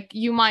well. Like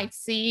you might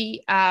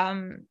see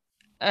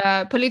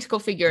political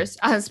figures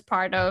as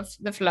part of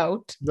the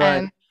float.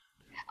 Right.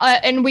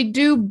 And we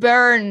do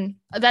burn.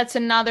 That's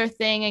another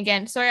thing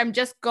again. Sorry, I'm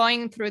just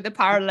going through the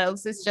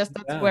parallels. It's just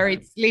that's where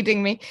it's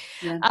leading me.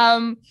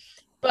 Yeah.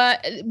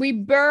 But we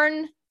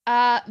burn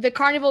the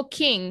Carnival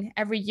King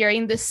every year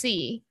in the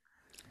sea.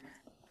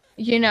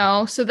 You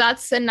know, so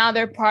that's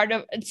another part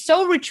of it's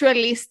so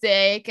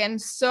ritualistic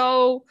and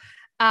so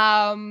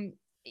so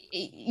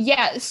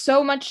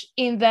much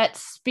in that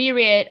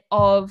spirit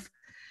of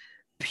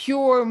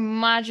pure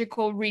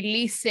magical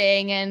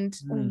releasing and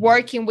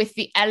working with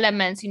the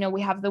elements. You know,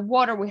 we have the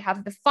water, we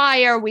have the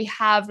fire, we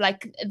have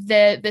like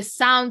the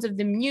sounds of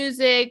the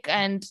music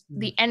and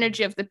the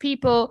energy of the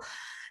people,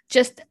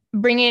 just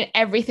bringing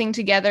everything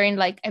together in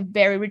like a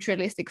very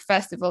ritualistic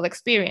festival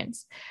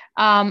experience.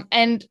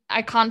 And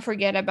I can't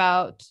forget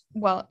about,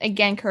 well,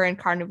 again, current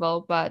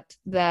carnival, but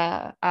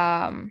the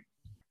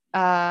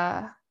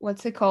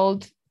what's it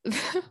called?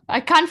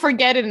 I can't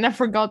forget it and I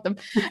forgot them.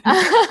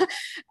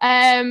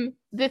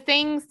 The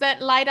things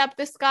that light up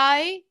the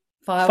sky.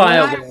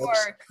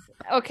 Fireworks.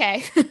 Okay,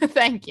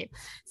 thank you.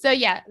 So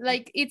yeah,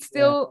 like it's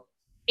still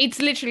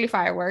it's literally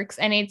fireworks,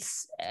 and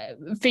it's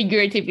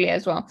figuratively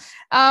as well.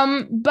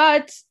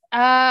 But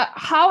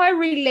how I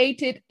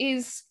relate it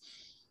is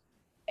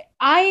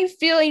I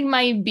feel in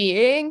my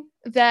being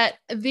that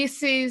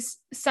this is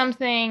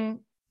something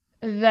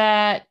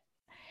that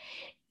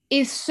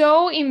is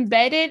so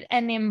embedded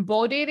and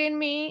embodied in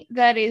me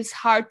that is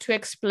hard to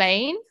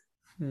explain.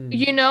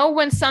 You know,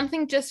 when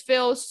something just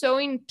feels so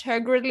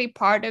integrally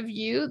part of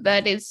you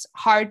that is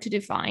hard to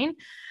define.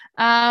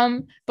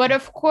 But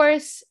of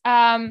course,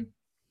 having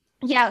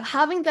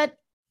that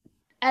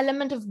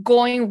element of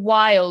going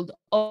wild,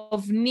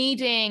 of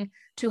needing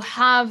to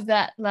have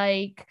that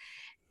like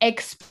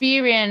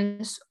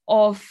experience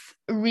of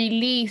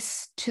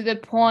release to the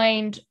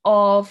point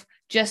of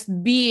just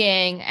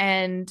being,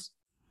 and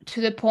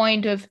to the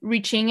point of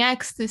reaching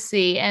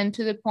ecstasy, and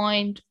to the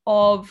point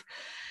of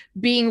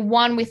being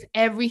one with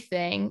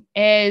everything,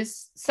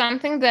 is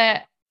something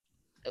that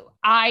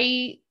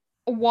I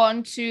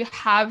want to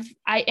have,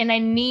 I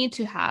need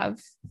to have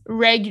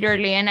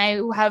regularly, and I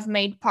have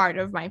made part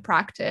of my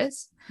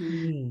practice.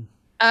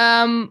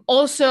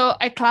 Also,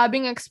 a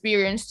clubbing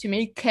experience to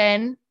me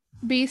can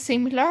be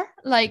similar.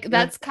 Like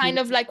that's kind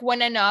of like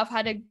when I know I've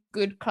had a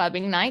good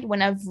clubbing night,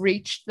 when I've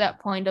reached that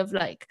point of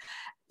like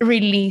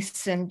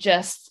release and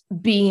just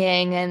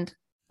being, and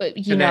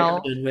you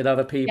know, with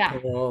other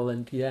people.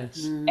 And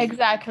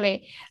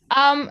exactly.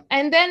 And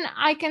then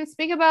I can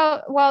speak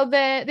about, well,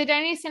 the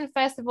Dionysian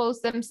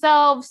festivals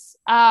themselves,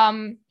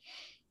 other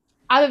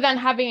than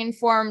having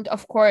informed,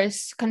 of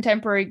course,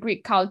 contemporary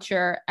Greek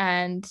culture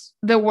and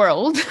the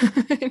world,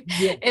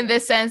 in the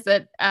sense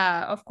that,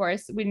 of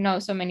course, we know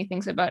so many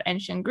things about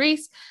ancient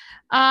Greece.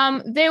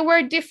 There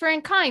were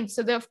different kinds.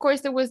 So, of course,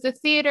 there was the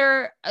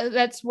theater.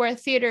 That's where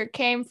theater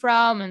came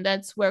from, and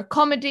that's where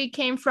comedy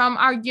came from,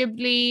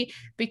 arguably,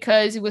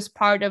 because it was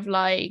part of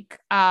like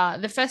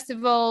the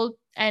festival.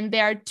 And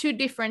there are two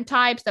different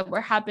types that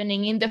were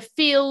happening in the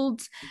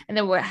fields and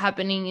that were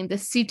happening in the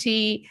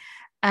city.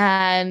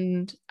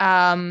 And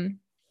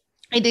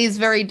it is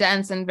very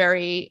dense and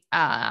very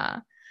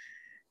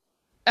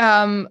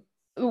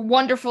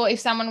wonderful if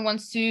someone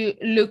wants to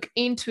look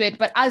into it.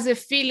 But as a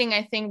feeling,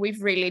 I think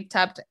we've really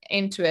tapped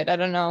into it. I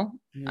don't know.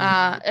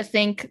 I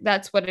think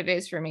that's what it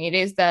is for me. It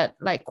is that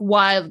like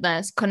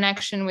wildness,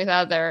 connection with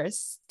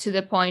others to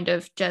the point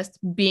of just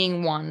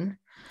being one.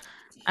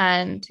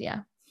 And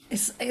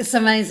it's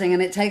amazing,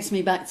 and it takes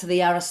me back to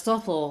the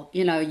Aristotle,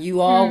 you know,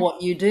 you are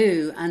what you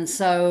do. And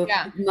so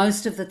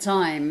most of the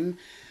time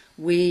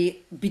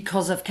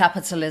because of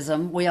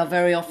capitalism, we are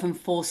very often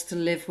forced to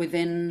live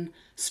within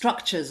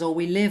structures, or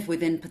we live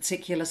within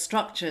particular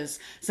structures.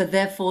 So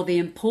therefore the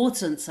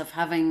importance of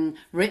having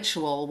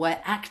ritual where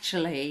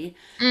actually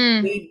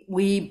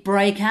we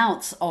break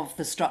out of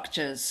the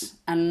structures,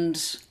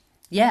 and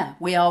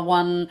we are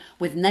one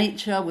with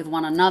nature, with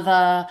one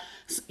another.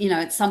 You know,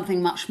 it's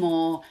something much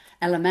more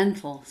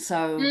elemental.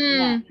 So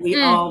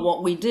we are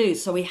what we do,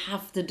 so we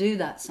have to do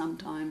that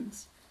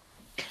sometimes.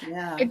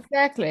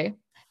 Exactly.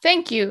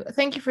 Thank you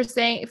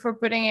for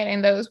putting it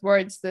in those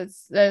words. That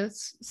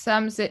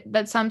sums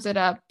it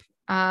up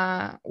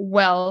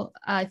well,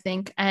 I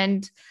think.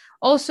 And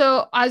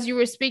also, as you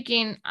were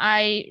speaking,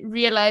 I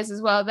realized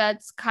as well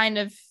that's kind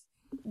of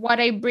what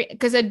I bring,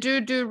 because I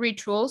do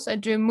rituals. I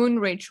do moon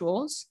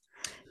rituals.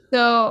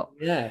 So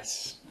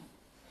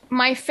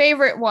my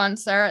favorite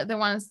ones are the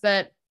ones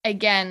that,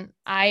 again,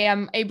 I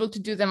am able to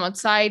do them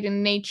outside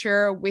in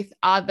nature with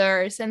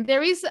others. And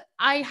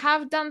I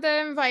have done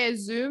them via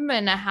Zoom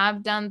and I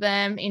have done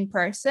them in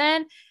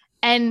person.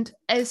 And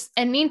as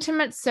an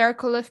intimate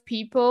circle of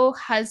people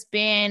has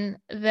been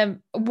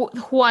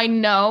who I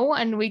know,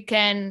 and we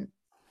can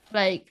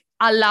like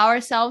allow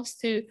ourselves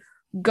to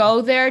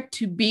go there,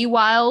 to be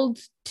wild,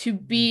 to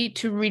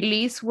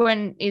release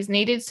when is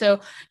needed. So,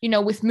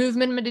 with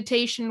movement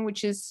meditation,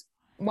 which is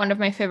one of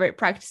my favorite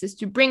practices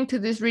to bring to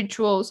these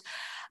rituals,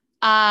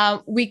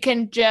 we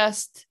can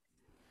just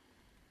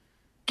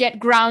get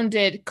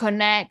grounded,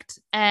 connect,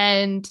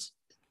 and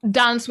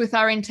dance with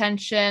our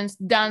intentions,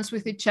 dance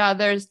with each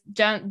other,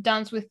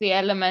 dance with the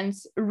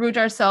elements, root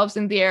ourselves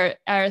in the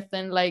earth,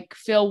 and like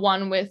feel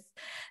one with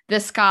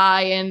the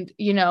sky and,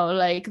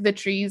 like the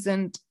trees.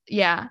 And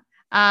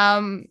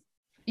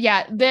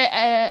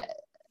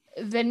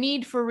the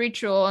need for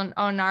ritual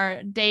on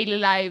our daily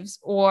lives,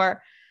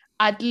 or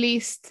at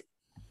least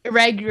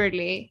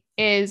regularly,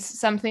 is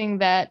something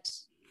that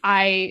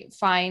I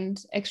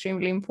find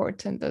extremely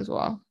important as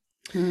well.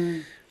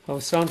 Mm. Oh,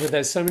 Sandra,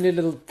 there's so many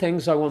little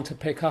things I want to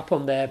pick up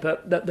on there,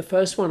 but the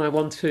first one I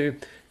want to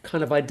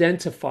kind of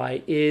identify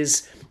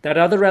is that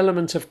other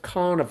element of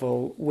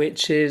carnival,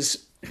 which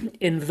is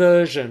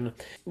inversion,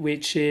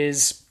 which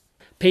is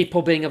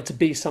people being able to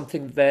be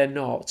something they're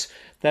not.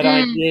 That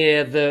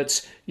idea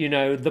that, you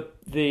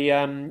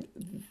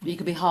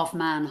could be half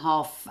man,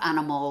 half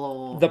animal,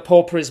 or the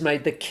pauper is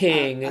made the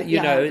king,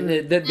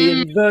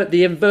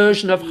 the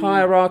inversion of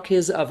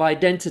hierarchies, of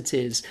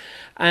identities.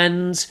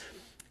 And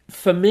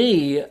for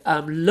me,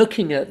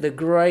 looking at the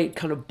great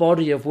kind of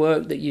body of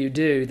work that you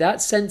do,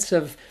 that sense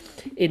of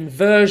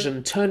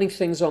inversion, turning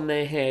things on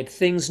their head,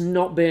 things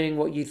not being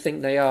what you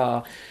think they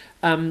are,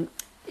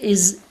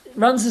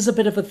 runs as a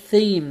bit of a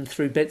theme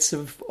through bits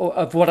of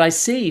what I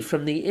see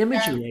from the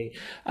imagery.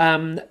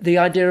 The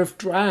idea of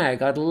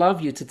drag. I'd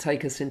love you to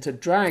take us into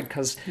drag,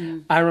 because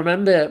I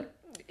remember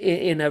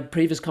in a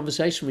previous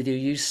conversation with you,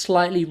 you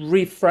slightly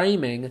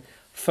reframing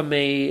for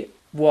me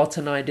what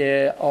an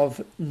idea of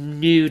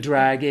new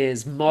drag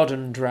is,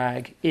 modern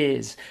drag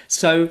is.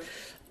 So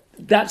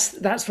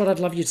that's what I'd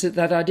love you to,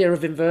 that idea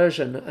of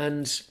inversion,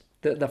 and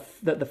that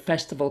the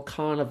festival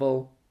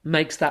carnival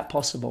makes that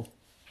possible.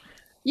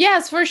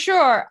 Yes, for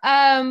sure.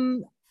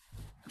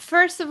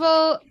 First of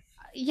all,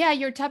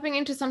 you're tapping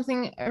into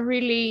something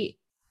really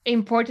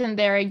important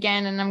there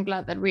again, and I'm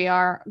glad that we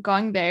are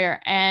going there.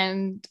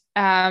 And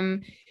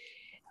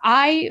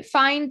I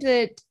find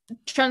that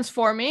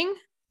transforming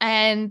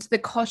and the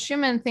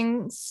costume and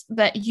things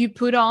that you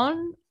put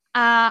on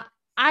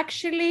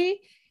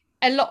actually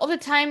a lot of the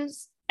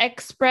times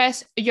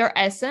express your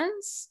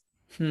essence,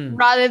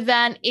 rather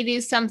than it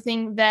is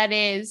something that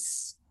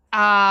is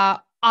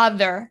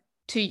other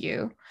to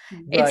you.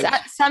 Right.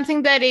 It's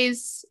something that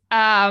is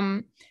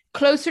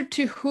closer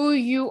to who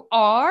you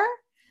are,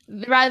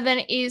 rather than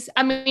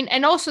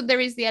and also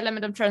there is the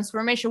element of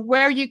transformation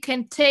where you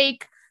can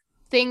take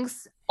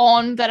things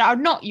on that are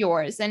not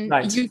yours, and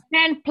you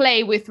can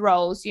play with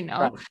roles,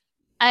 Right.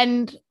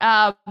 And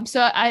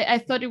so I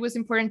thought it was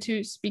important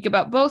to speak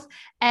about both.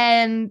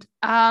 And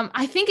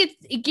I think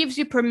it gives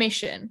you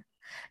permission.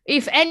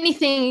 If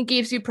anything, it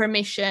gives you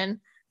permission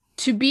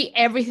to be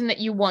everything that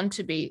you want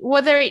to be,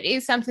 whether it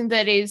is something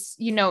that is,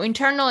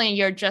 internal and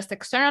you're just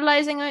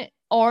externalizing it,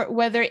 or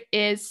whether it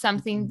is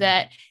something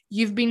that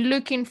you've been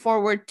looking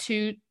forward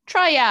to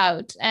try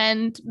out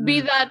and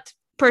be that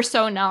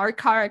persona or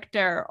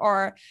character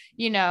or,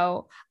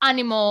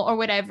 animal or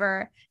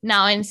whatever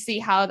now, and see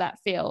how that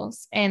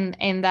feels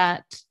in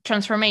that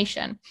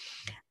transformation.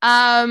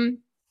 And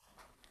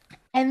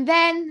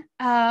then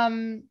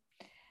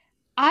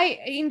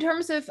in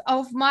terms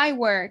of my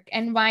work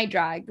and my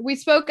drag, we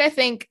spoke, I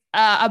think,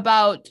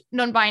 about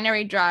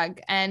non-binary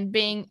drag and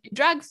being a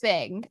drag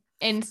thing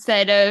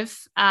instead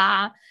of,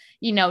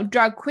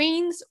 drag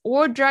queens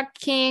or drag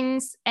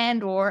kings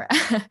or.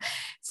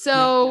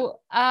 So,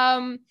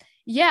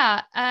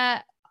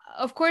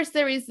 of course,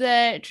 there is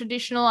the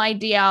traditional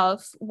idea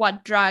of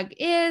what drag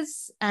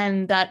is,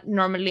 and that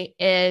normally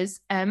is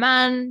a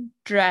man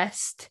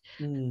dressed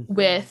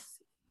with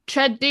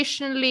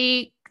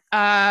traditionally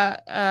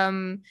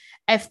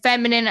a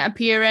feminine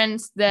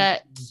appearance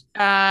that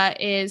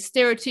is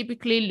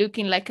stereotypically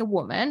looking like a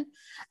woman,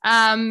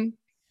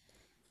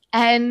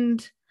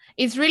 and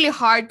it's really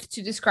hard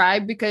to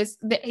describe because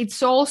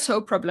it's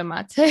also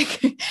problematic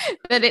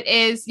that it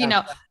is,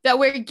 that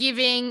we're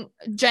giving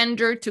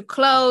gender to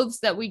clothes,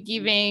 that we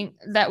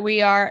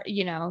are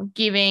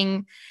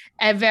giving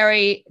a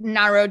very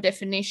narrow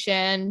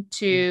definition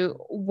to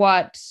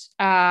what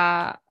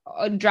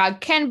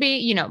drag can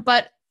be,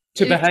 but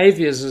to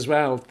behaviors as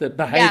well, that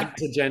behaviors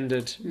are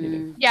gendered.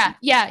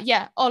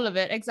 Yeah, all of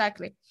it,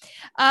 exactly.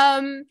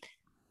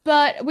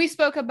 But we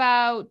spoke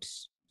about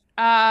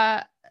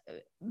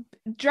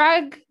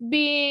drag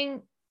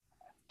being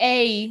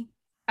a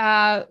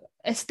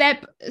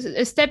step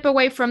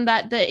away from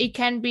that it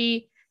can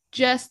be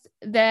just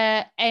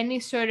any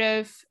sort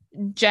of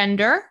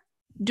gender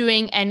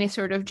doing any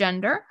sort of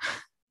gender.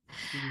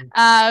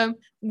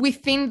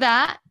 Within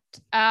that,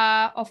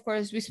 of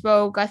course, we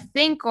spoke, I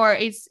think, or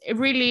it's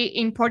really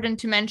important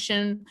to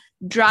mention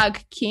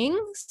drag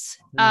kings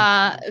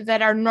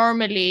that are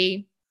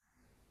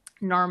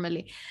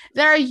that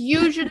are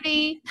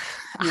usually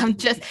I'm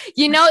just,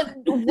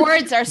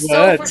 words are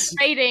so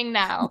frustrating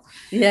now.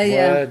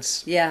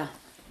 Words. Yeah.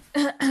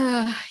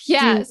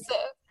 Yeah. So,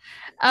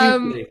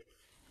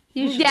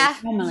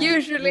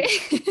 Usually.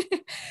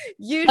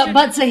 Usually.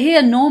 But to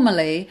hear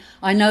normally,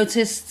 I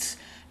noticed,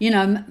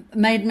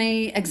 made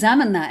me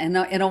examine that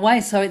in a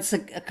way. So it's a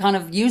kind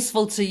of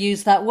useful to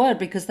use that word,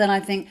 because then I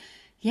think,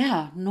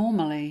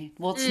 normally,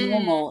 what's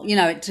normal?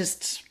 It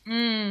just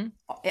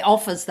it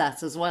offers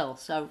that as well.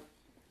 So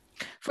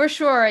for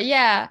sure,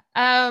 yeah.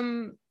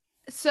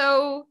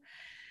 So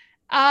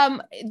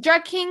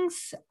drag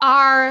kings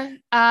are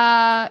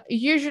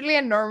usually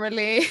and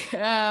normally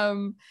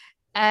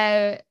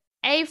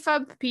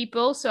AFAB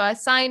people, so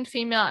assigned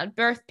female at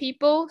birth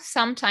people,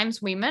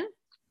 sometimes women.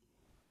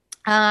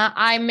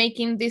 I'm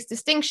making this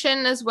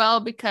distinction as well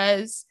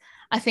because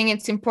I think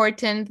it's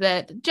important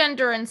that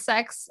gender and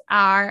sex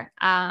are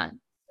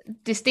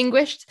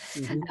distinguished.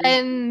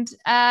 And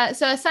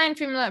so assigned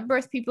female at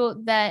birth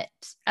people that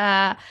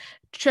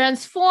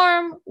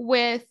transform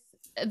with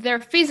their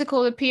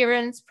physical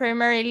appearance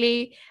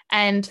primarily,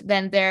 and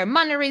then their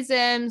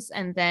mannerisms,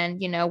 and then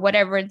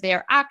whatever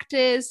their act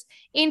is,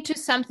 into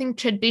something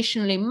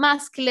traditionally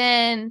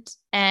masculine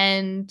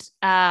and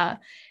an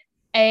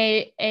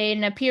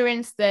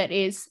appearance that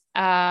is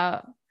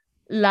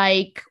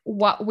like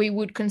what we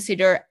would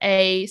consider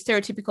a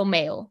stereotypical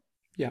male.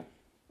 Yeah.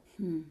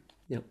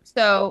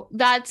 So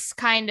that's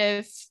kind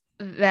of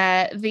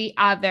the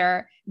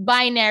other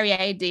binary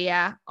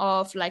idea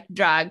of like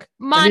drag,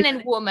 man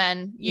and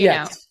woman, you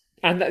know.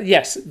 And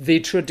yes, the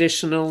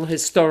traditional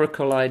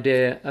historical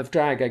idea of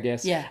drag, I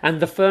guess. Yeah. And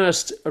the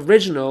first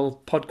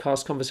original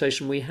podcast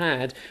conversation we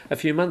had a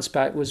few months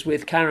back was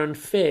with Karen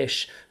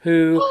Fish,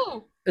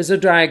 who is a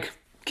drag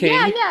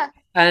king. Yeah.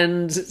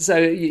 And so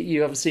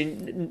you obviously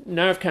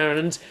know of Karen.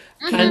 And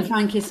King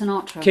Frankie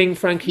Sinatra. King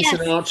Frankie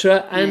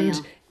Sinatra.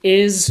 And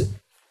is...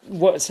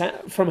 what's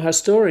from her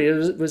story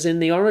was in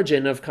the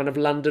origin of kind of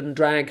London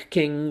drag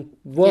king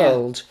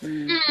world,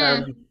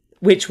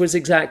 which was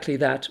exactly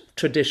that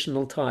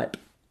traditional type.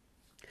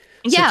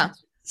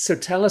 So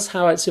tell us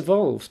how it's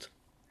evolved.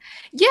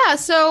 Yeah.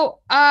 So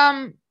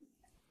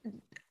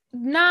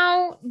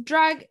now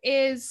drag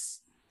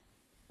is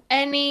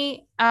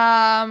any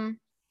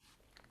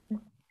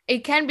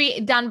it can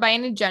be done by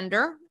any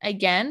gender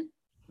again,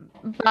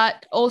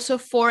 but also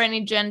for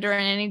any gender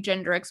and any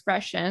gender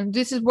expression.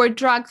 This is where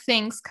drag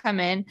things come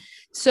in.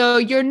 So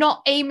you're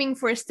not aiming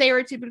for a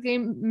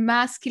stereotypically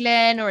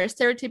masculine or a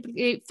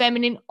stereotypically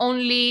feminine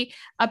only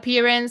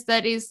appearance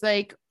that is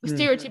like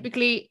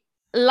stereotypically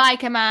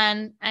like a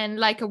man and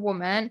like a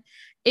woman.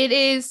 It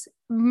is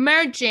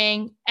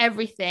merging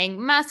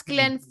everything,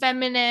 masculine,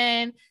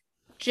 feminine,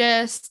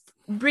 just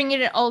bringing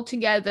it all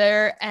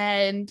together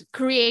and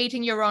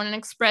creating your own and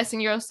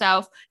expressing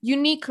yourself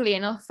uniquely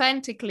and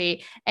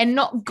authentically, and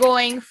not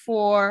going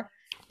for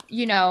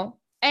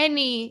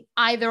any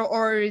either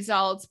or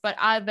results, but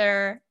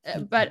rather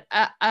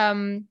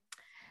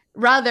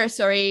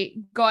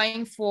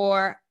going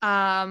for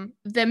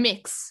the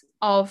mix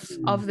of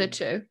the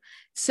two.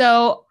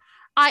 So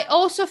I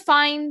also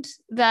find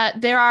that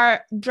there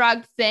are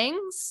drag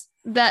things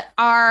that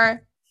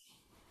are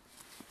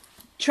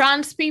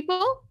trans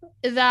people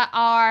that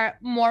are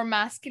more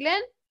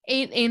masculine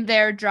in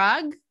their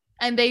drag,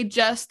 and they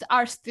just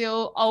are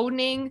still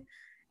owning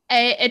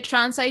a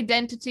trans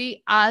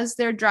identity as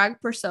their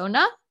drag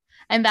persona,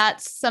 and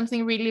that's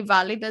something really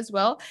valid as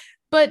well.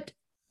 But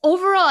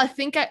overall, I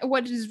think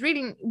what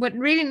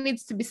really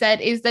needs to be said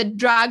is that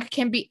drag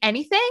can be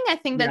anything. I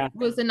think that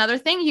was another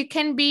thing. You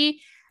can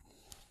be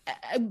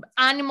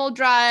animal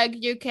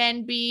drag, you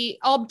can be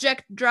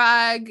object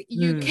drag,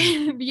 you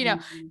can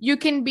you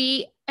can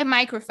be a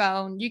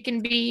microphone, you can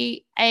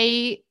be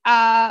a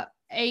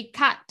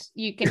cat,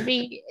 you can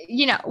be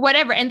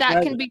whatever, and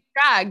that can be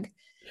drag.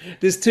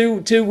 There's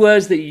two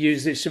words that you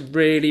use which are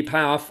really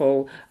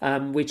powerful,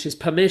 which is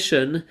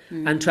permission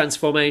and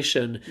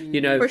transformation.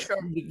 For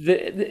sure.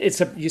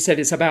 You said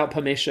it's about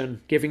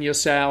permission, giving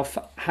yourself,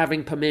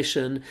 having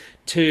permission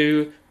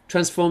to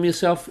transform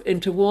yourself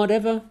into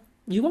whatever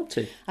you want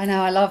to. I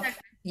know, I love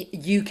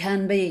you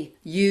can be.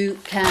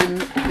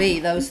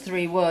 Those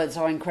three words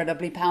are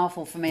incredibly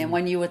powerful for me. And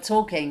when you were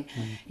talking,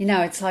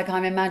 it's like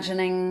I'm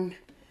imagining,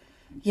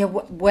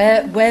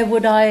 where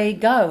would I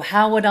go?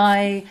 How would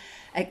I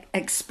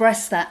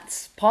express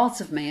that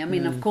part of me? I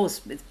mean, of course,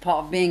 it's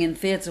part of being in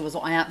theatre was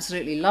what I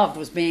absolutely loved,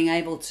 was being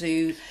able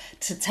to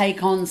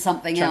take on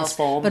something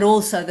Transform. else. But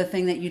also the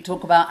thing that you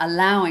talk about,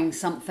 allowing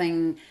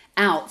something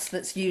out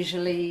that's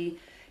usually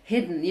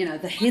hidden,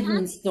 the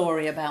hidden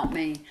story about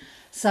me.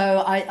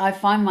 So I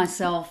find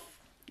myself,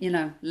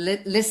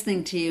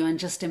 listening to you and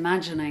just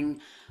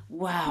imagining,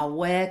 wow,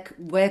 where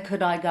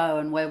could I go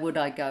and where would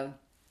I go?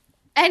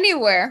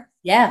 Anywhere.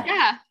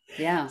 Yeah.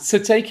 Yeah. So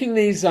taking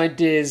these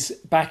ideas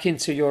back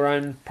into your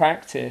own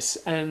practice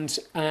and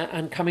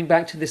coming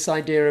back to this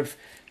idea of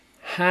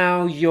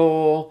how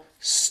your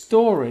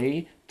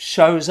story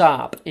shows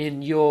up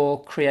in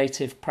your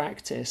creative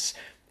practice,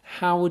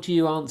 how would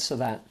you answer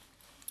that?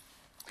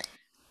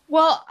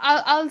 Well,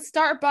 I'll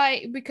start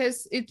by,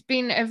 because it's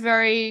been a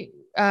very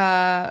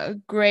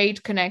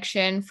great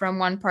connection from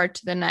one part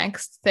to the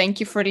next. Thank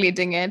you for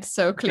leading it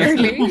so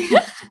clearly.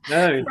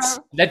 No, it's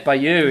led by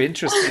you.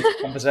 Interesting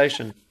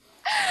conversation.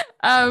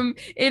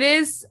 It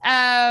is,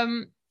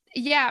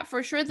 yeah,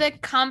 for sure. The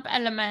camp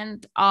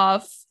element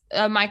of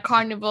my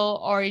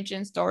carnival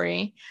origin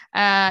story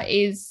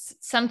is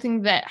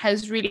something that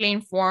has really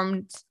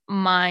informed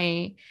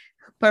my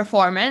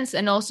performance,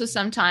 and also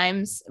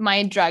sometimes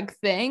my drag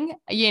thing,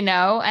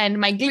 and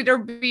my glitter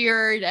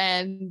beard,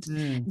 and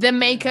the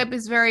makeup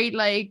is very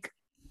like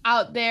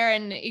out there,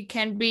 and it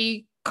can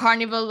be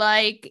carnival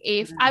like.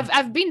 If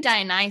I've been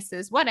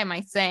Dionysus, what am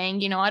I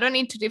saying? I don't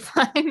need to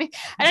define it.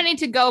 I don't need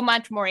to go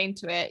much more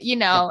into it,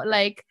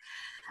 like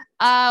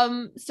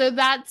so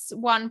that's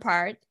one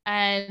part.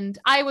 And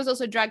I was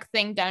also drag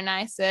thing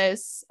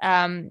Dionysus,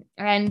 and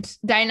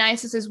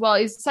Dionysus as well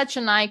is such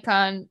an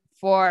icon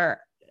for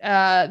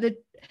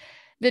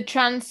the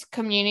trans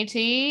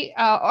community,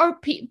 or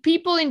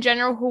people in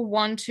general who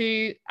want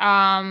to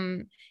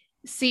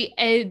see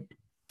a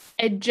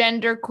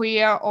gender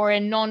queer or a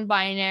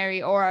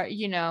non-binary, or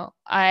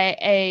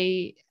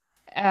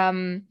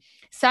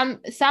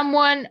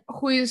someone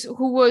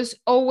who was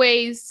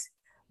always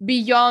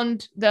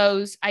beyond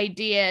those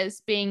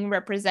ideas being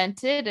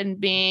represented and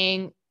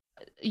being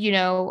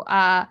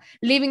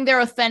living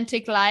their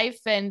authentic life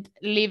and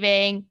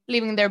living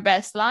their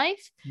best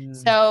life.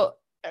 So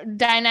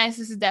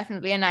Dionysus is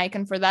definitely an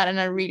icon for that, and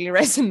I really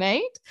resonate.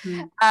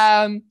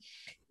 I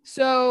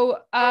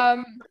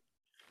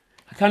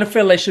kind of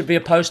feel there should be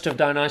a poster of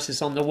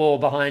Dionysus on the wall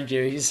behind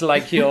you. He's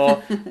like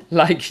your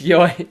like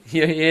your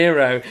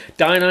hero.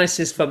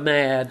 Dionysus for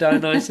mayor,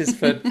 Dionysus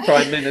for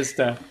prime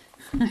minister.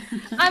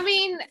 I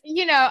mean,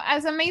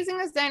 as amazing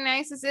as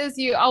Dionysus is,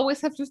 you always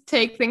have to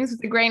take things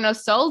with a grain of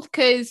salt,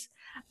 because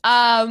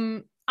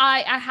I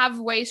have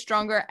way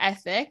stronger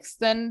ethics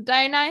than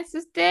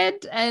Dionysus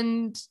did,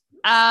 and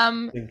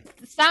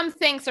some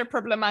things are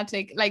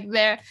problematic. Like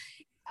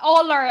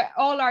all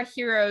our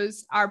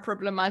heroes are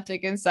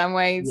problematic in some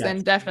ways, yes.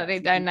 And definitely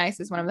Dionysus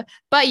is one of them.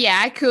 But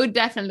yeah, I could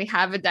definitely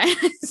have a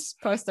Dionysus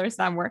poster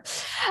somewhere.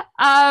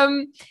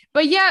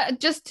 But yeah,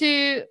 just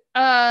to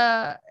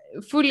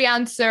fully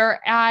answer,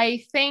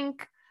 I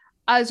think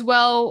as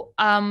well,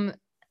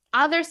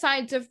 other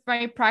sides of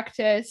my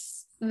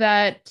practice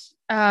that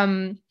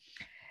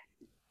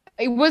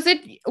was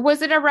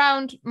it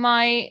around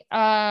my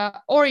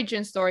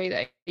origin story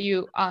that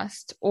you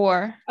asked,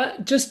 or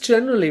just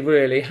generally,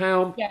 really,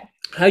 how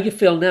you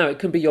feel now? It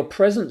can be your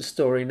present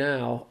story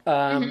now.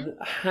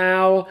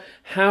 How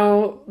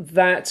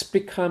that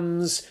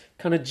becomes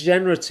kind of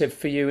generative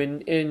for you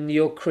in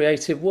your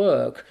creative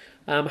work.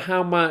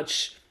 How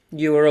much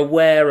you are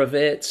aware of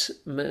it,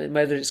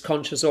 whether it's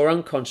conscious or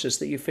unconscious,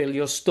 that you feel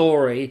your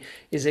story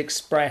is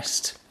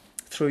expressed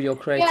through your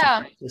creative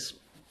practice.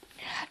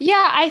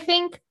 Yeah, I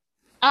think.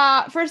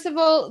 First of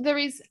all,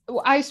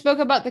 I spoke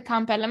about the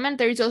camp element.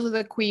 There is also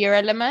the queer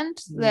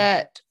element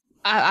that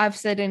I've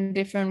said in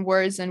different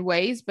words and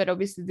ways, but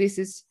obviously this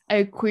is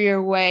a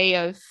queer way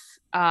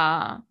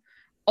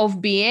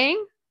of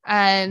being.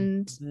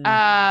 And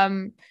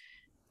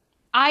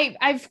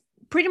I've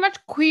pretty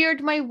much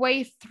queered my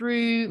way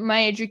through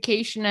my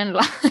education and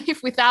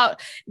life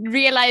without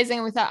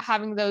realizing, without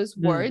having those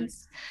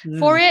words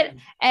for it.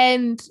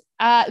 And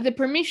the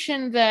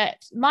permission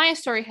that my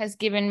story has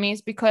given me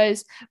is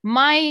because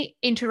my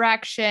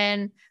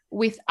interaction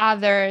with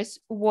others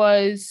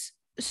was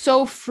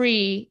so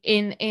free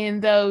in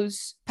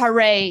those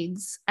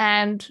parades,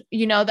 and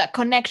that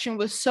connection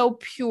was so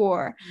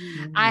pure.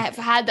 I have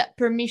had that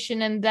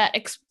permission and that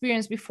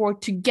experience before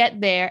to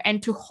get there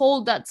and to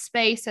hold that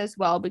space as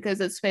well, because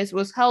that space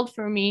was held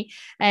for me.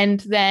 And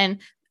then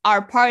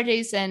our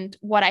parties and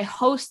what I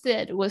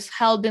hosted was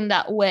held in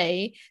that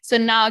way. So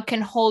now I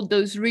can hold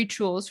those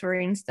rituals, for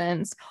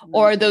instance,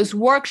 or those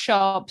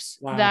workshops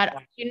that,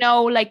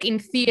 like in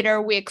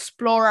theater, we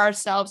explore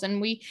ourselves and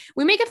we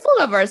make a fool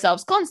of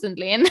ourselves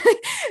constantly. And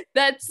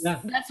that's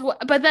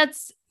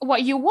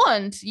what you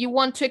want. You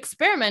want to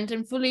experiment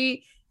and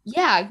fully,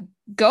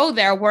 go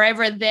there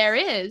wherever there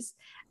is.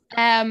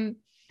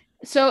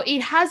 So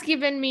it has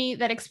given me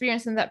that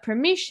experience and that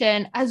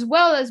permission, as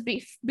well as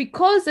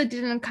because it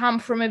didn't come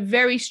from a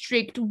very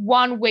strict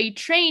one-way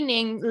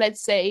training,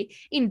 let's say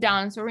in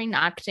dance or in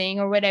acting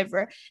or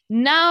whatever.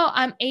 Now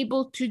I'm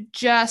able to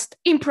just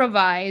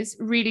improvise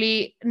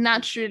really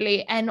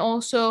naturally. And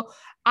also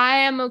I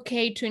am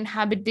okay to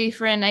inhabit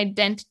different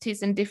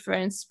identities and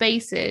different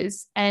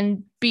spaces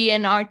and be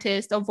an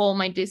artist of all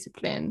my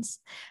disciplines.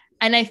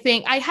 And I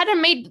think I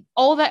hadn't made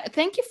all that.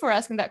 Thank you for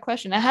asking that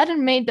question. I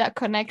hadn't made that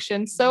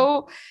connection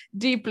so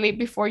deeply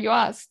before you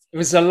asked. It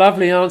was a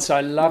lovely answer.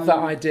 I love that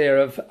idea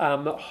of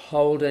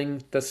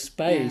holding the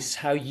space,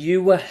 how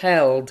you were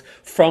held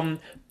from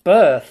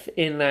birth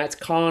in that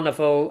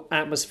carnival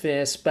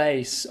atmosphere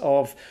space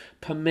of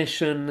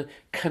permission,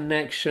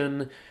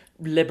 connection,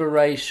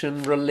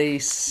 liberation,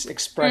 release,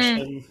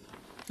 expression.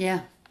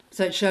 Yeah.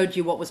 So it showed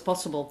you what was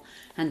possible,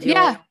 and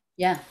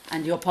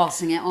and you're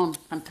passing it on.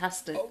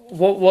 Fantastic.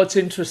 What's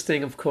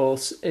interesting, of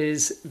course,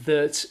 is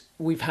that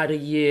we've had a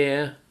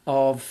year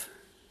of,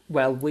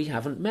 well, we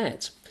haven't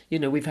met.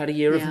 We've had a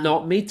year of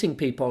not meeting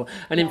people.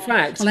 And in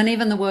fact... Well, and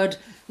even the word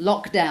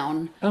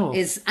lockdown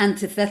is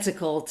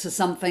antithetical to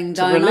something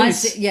to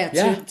Dionysus.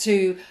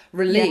 To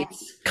release.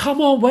 Yeah.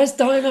 Come on, where's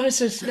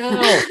Dionysus now?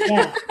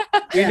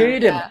 We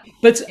need him.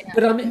 But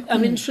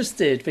I'm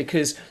interested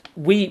because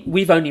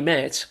we've only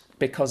met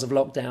because of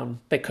lockdown,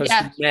 because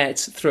we met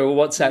through a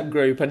WhatsApp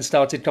group and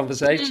started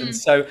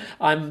conversations. So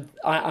I'm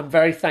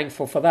very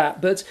thankful for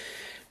that. But,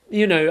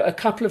 a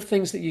couple of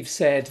things that you've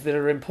said that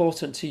are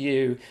important to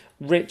you: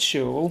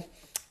 ritual,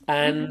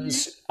 and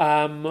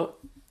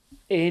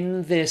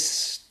in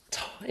this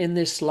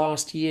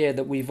last year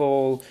that we've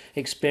all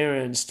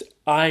experienced,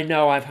 I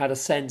know I've had a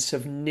sense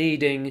of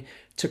needing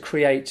to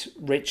create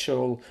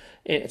ritual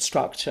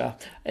structure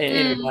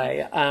in a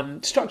way.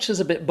 Structure's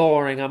a bit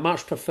boring. I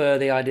much prefer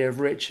the idea of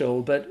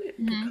ritual, but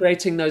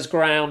creating those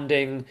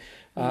grounding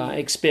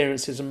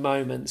experiences and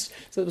moments.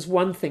 So that was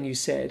one thing you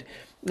said.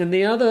 And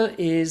the other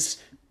is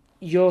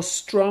your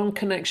strong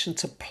connection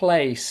to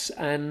place,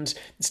 and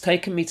it's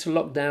taken me to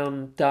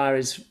Lockdown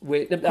Diaries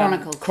with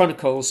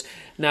Chronicles.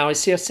 Now I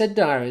said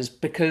diaries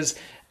because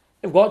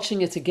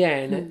watching it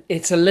again,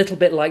 it's a little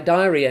bit like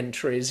diary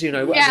entries,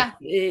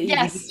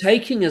 It's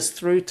taking us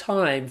through a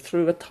time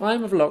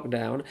of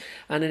lockdown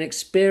and an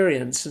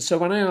experience. And so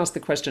when I asked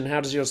the question,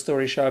 how does your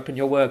story show up in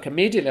your work,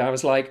 immediately I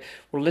was like,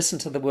 well, listen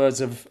to the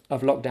words of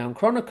Lockdown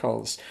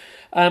Chronicles.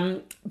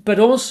 But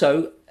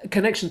also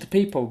connection to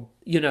people,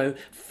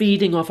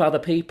 feeding off other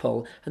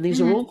people. And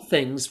these are all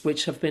things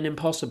which have been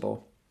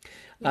impossible.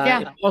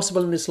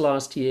 Impossible in this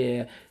last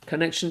year.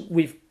 Connection,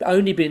 we've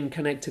only been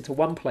connected to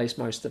one place,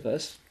 most of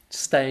us,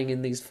 staying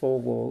in these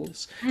four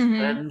walls,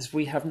 and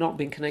we have not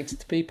been connected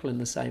to people in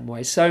the same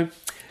way. So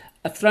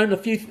I've thrown a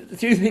few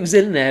things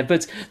in there,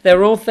 but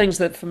they're all things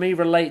that for me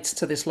relate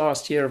to this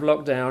last year of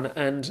lockdown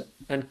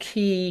and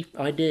key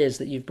ideas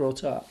that you've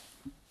brought up.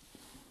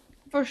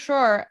 For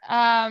sure.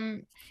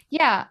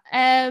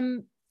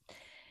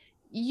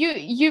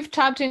 You've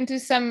tapped into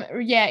some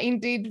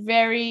indeed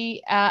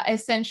very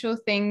essential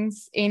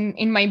things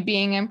in my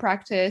being and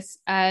practice,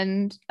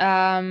 and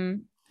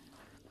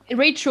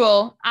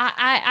ritual.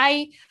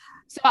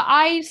 So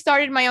I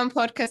started my own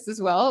podcast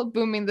as well,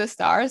 Booming the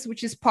Stars,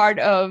 which is part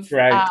of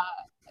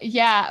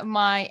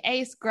my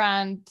Ace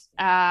Grant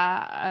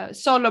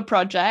solo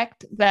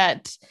project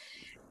that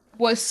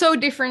was so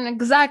different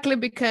exactly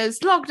because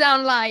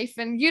lockdown life,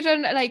 and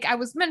I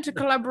was meant to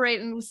collaborate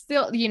and was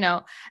still,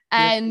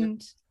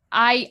 and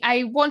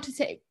I want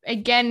to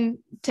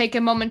take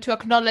a moment to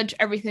acknowledge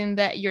everything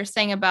that you're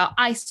saying about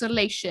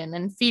isolation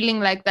and feeling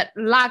like that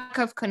lack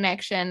of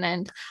connection.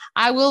 And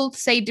I will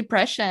say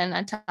depression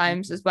at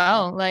times as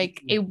well.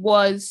 Like it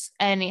was,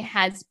 and it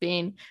has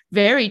been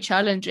very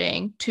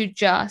challenging to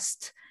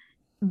just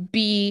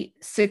be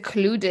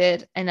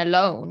secluded and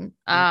alone,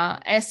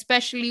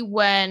 especially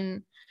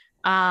when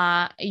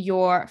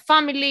your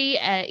family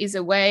is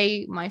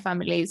away. My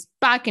family is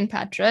back in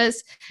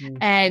Patras,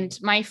 and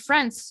my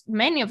friends,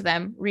 many of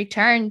them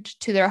returned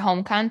to their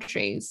home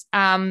countries,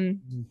 or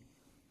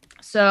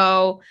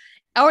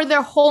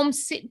their home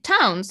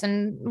towns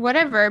and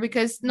whatever,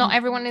 because not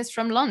everyone is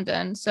from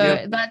London.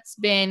 So that's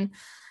been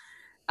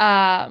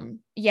a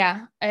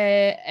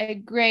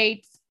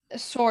great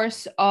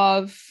source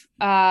of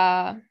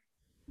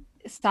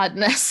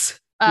sadness,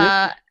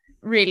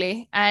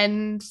 really.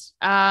 And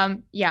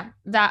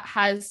that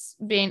has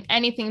been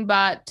anything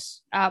but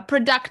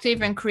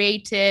productive and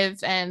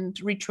creative and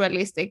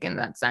ritualistic in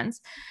that sense.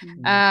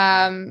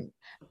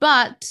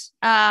 But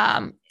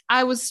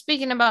I was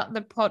speaking about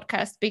the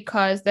podcast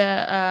because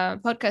the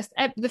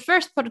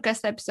first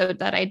podcast episode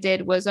that I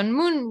did was on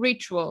moon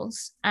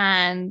rituals,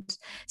 and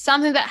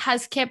something that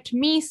has kept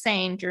me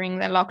sane during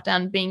the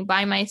lockdown, being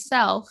by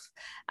myself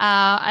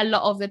a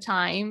lot of the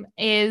time,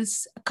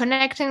 is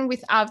connecting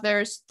with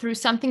others through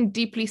something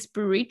deeply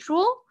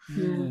spiritual.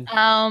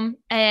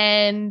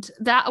 And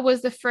that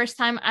was the first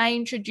time I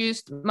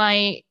introduced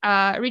my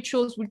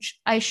rituals,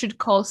 which I should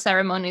call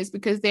ceremonies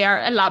because they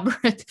are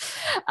elaborate.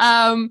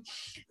 I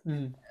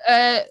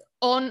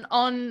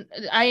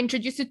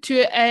introduced it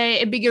to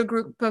a bigger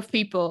group of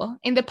people.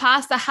 In the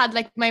past, I had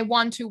like my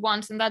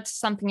one-to-ones, and that's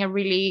something I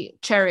really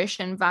cherish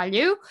and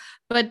value.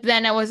 But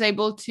then I was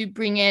able to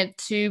bring it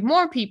to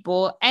more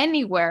people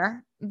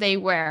anywhere they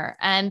were,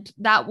 and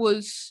that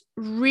was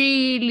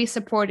really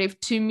supportive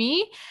to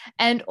me.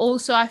 And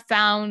also I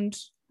found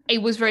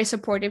it was very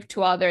supportive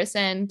to others.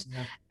 And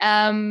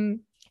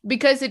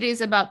because it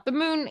is about the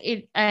moon,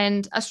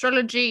 and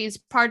astrology is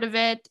part of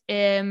it.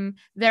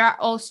 There are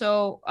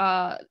also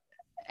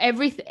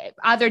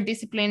other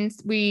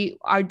disciplines. We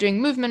are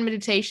doing movement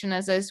meditation,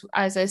 as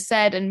I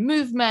said, and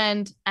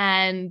movement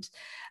and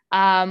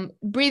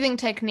breathing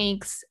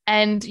techniques,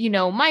 and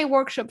my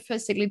workshop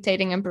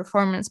facilitating and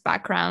performance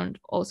background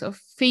also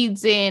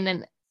feeds in,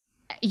 and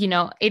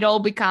it all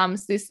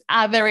becomes this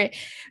other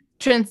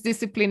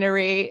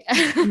transdisciplinary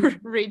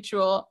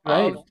ritual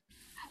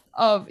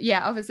of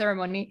a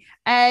ceremony.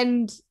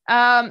 And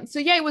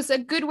it was a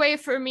good way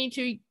for me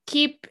to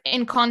keep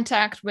in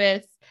contact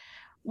with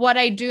what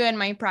I do in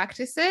my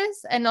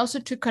practices, and also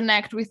to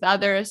connect with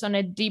others on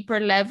a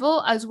deeper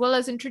level, as well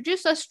as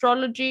introduce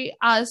astrology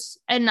as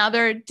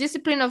another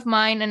discipline of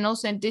mine, and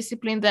also a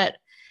discipline that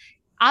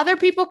other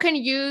people can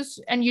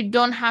use, and you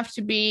don't have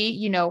to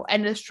be,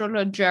 an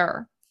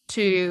astrologer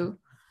to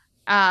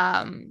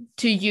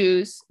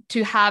use,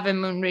 to have a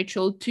moon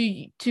ritual,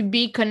 to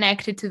be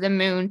connected to the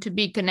moon, to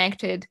be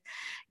connected,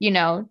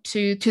 to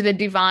the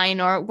divine,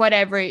 or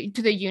whatever,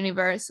 to the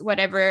universe,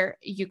 whatever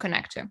you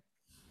connect to.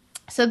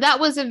 So that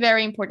was a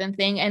very important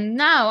thing. And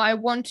now I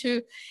want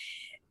to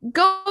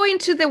go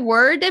into the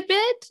word a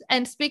bit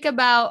and speak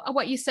about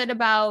what you said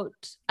about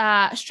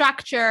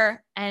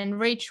structure and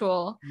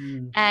ritual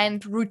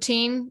and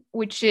routine,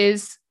 which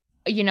is,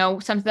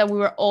 something that we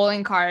were all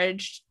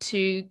encouraged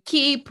to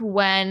keep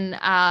when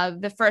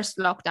the first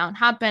lockdown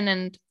happened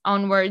and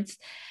onwards.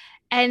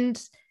 And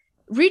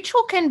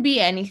ritual can be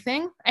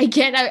anything.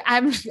 Again,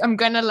 I'm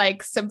gonna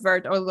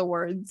subvert all the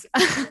words,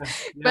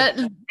 but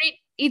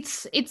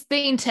it's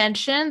the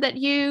intention that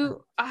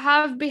you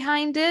have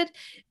behind it.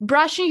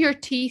 Brushing your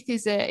teeth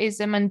is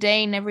a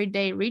mundane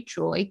everyday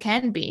ritual. It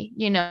can be,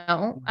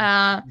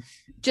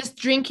 just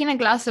drinking a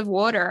glass of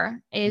water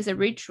is a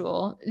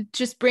ritual.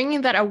 Just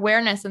bringing that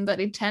awareness and that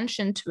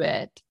intention to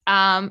it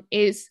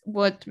is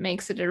what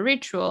makes it a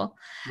ritual.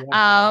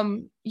 Yeah.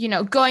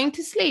 Going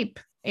to sleep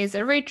is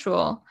a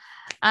ritual.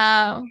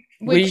 Jane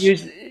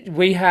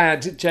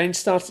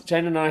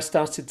and I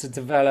started to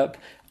develop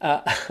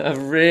a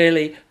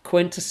really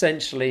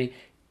quintessentially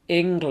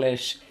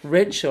English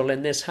ritual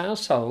in this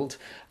household,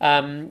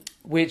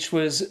 which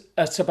was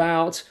at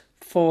about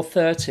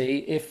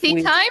 4:30. If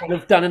we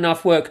have done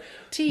enough work,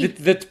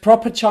 the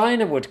proper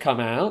china would come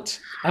out,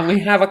 and we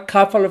have a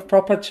couple of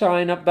proper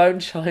bone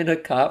china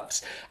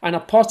cups, and a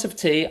pot of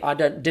tea. I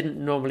didn't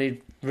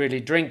normally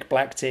really drink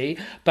black tea,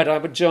 but I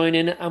would join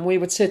in, and we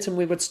would sit and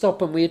we would stop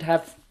and we'd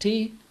have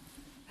tea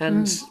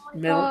and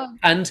milk.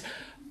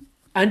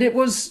 And it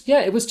was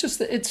just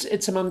that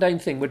it's a mundane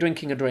thing. We're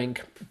drinking a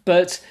drink,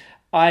 but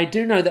I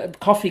do know that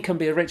coffee can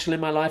be a ritual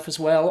in my life as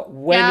well.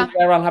 And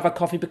where I'll have a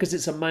coffee, because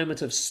it's a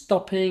moment of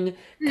stopping,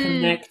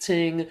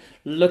 connecting,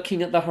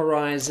 looking at the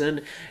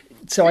horizon.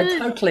 So I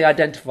totally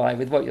identify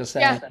with what you're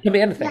saying. Yeah. It can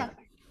be anything.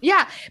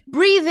 Yeah.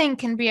 Breathing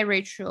can be a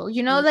ritual,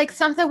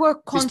 something we're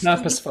constantly...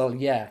 It's purposeful,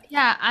 yeah.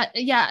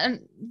 And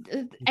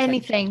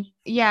anything.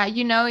 Yeah,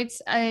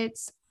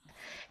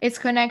 it's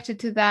connected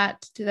to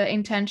that, to the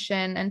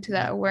intention and to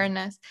that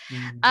awareness.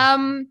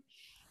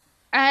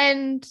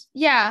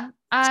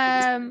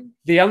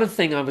 The other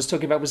thing I was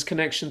talking about was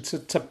connection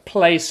to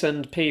place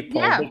and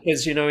people,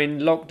 because in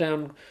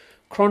Lockdown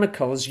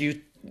Chronicles you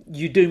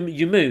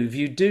move,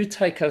 you do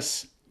take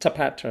us to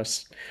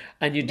Patras,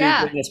 and you do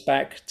bring us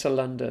back to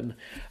London.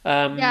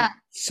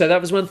 So that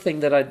was one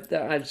thing that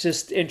I was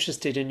just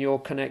interested in, your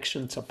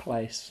connection to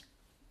place.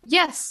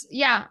 Yes,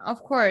 yeah,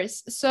 of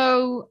course.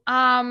 So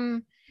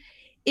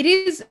it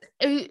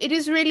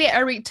is really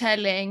a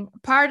retelling.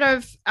 Part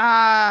of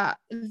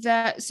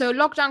so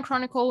Lockdown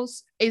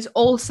Chronicles is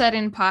all set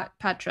in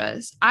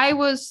Patras. I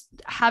was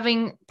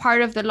having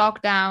part of the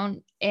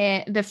lockdown.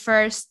 The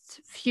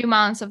first few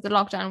months of the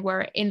lockdown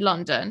were in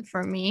London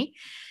for me.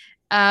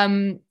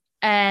 And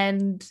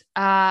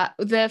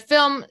the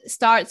film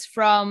starts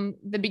from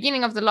the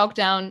beginning of the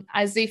lockdown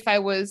as if I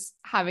was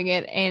having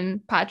it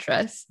in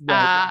Patras.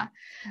 Right.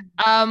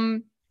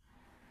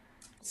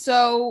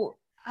 So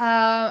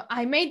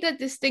I made that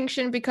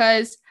distinction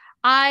because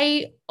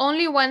I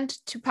only went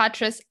to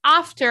Patras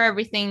after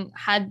everything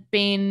had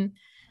been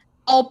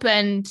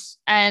opened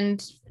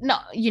and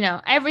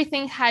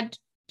everything had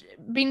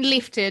been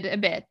lifted a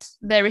bit,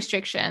 the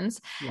restrictions.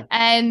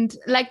 And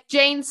like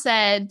Jane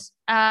said,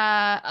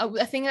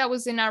 I think that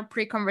was in our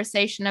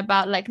pre-conversation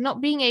about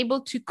not being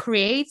able to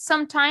create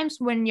sometimes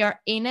when you're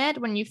in it,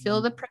 when you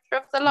feel the pressure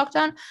of the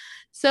lockdown.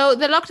 So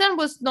the lockdown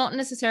was not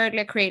necessarily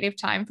a creative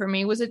time for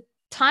me. It was a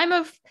time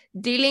of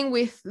dealing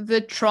with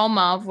the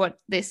trauma of what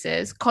this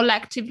is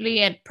collectively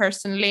and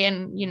personally,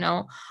 and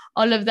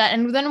all of that.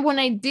 And then when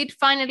I did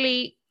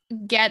finally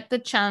get the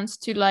chance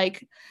to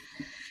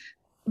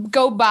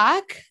go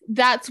back,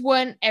 that's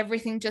when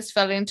everything just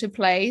fell into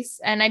place.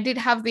 And I did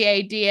have the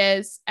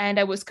ideas, and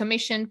I was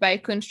commissioned by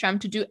Kunstram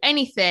to do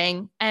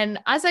anything. And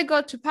as I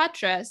got to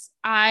Patras,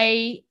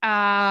 I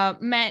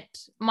met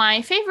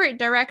my favorite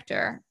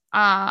director,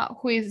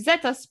 who is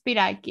Zeta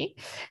Spiraki.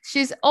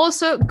 She's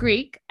also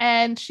Greek,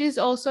 and she's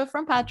also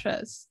from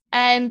Patras.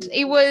 And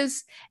it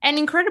was an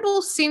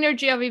incredible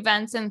synergy of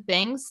events and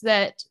things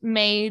that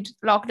made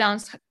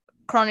Lockdown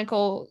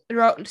Chronicles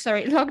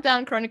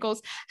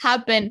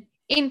happen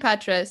in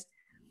Patras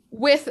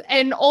with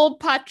an all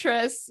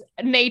Patras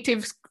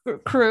native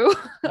crew.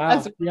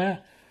 Wow. Yeah.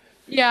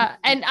 Yeah,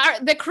 and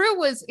the crew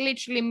was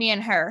literally me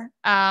and her.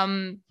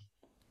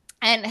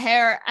 And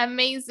her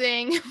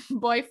amazing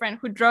boyfriend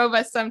who drove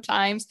us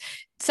sometimes.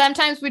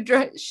 Sometimes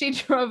she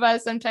drove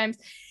us, sometimes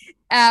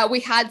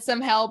we had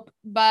some help,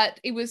 but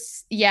it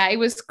was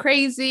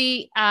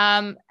crazy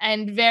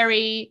and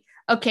very,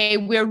 okay,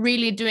 we're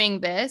really doing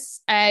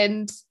this.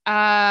 And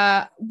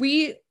I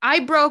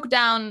broke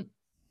down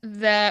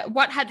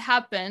what had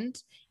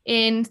happened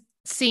in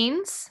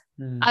scenes,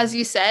 as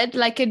you said,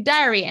 like a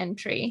diary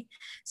entry.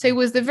 So it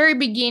was the very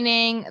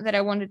beginning that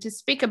I wanted to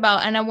speak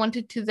about, and I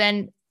wanted to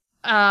then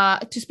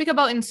to speak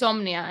about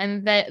insomnia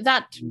and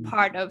that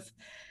part of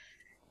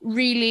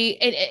really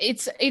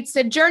it's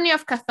a journey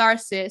of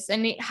catharsis,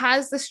 and it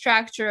has the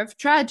structure of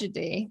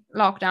tragedy,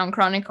 Lockdown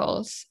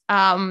Chronicles.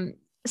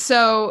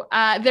 So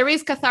there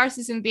is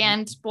catharsis in the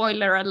end,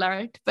 spoiler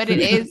alert, but it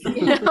is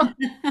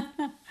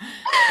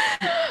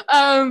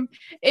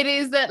it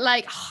is that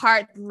like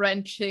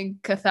heart-wrenching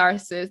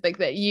catharsis, like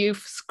that you've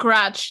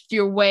scratched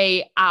your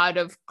way out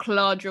of,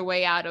 clawed your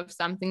way out of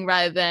something,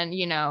 rather than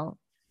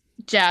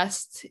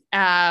just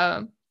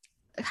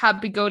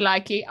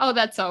happy-go-lucky, oh,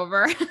 that's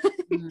over.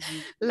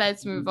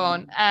 Let's move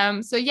on.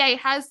 So yeah, it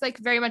has like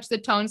very much the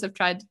tones of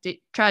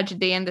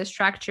tragedy and the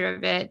structure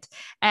of it.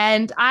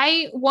 And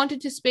I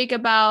wanted to speak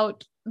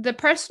about the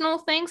personal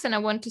things, and I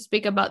wanted to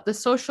speak about the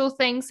social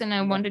things, and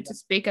I wanted to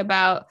speak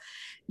about,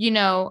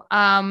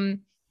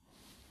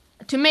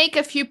 to make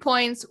a few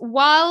points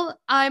while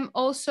I'm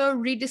also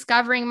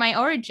rediscovering my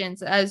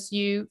origins, as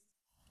you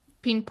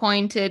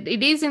pinpointed.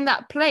 It is in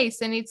that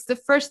place, and it's the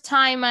first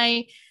time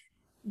I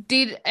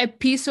did a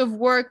piece of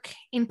work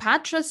in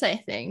Patras, I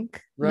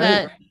think.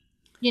 Right.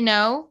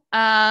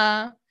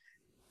 That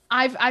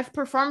I've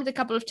performed a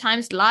couple of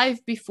times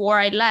live before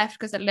I left,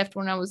 because I left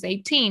when I was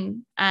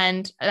 18,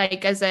 and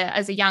like as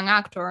a young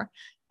actor,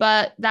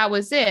 but that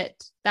was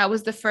it. That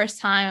was the first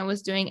time I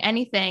was doing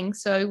anything,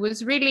 so it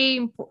was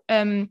really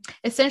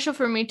essential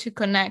for me to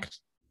connect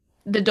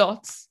the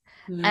dots.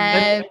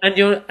 And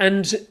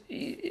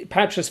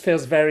Patras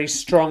feels very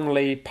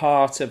strongly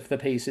part of the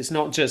piece. It's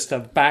not just a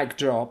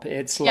backdrop.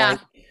 It's like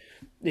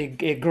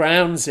it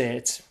grounds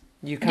it.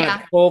 You kind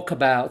of talk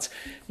about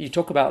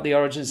the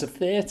origins of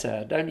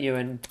theatre, don't you?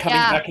 And coming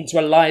back into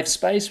a live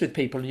space with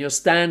people, and you're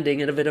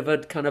standing in a bit of a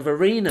kind of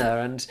arena,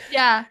 and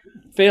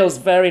feels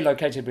very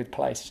located with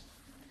place.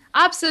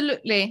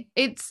 Absolutely.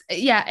 It's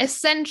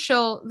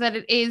essential that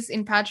it is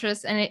in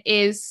Patras, and it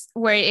is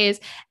where it is,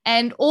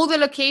 and all the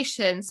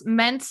locations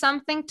meant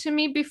something to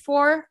me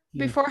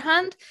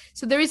beforehand.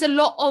 So there is a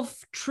lot of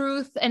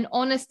truth and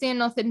honesty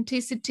and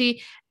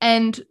authenticity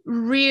and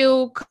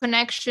real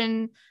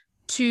connection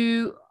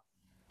to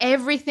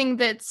everything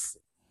that's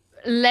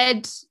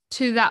led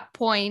to that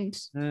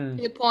point, to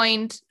the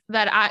point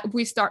that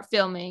we start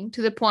filming,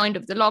 to the point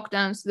of the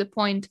lockdowns, to the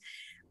point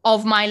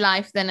of my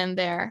life then and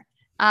there.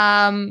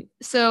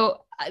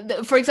 So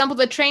for example,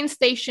 the train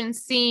station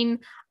scene,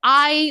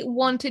 I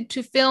wanted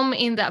to film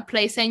in that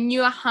place. I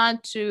knew I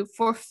had to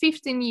for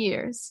 15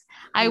 years.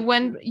 I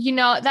went,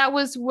 that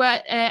was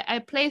what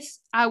a place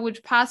I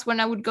would pass when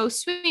I would go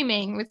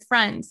swimming with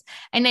friends.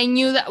 And I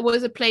knew that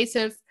was a place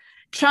of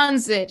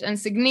transit and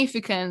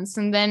significance.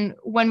 And then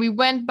when we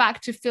went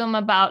back to film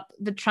about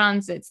the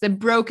transits, the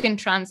broken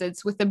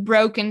transits with the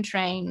broken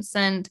trains,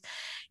 and,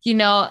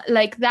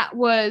 like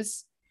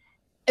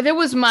there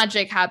was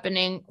magic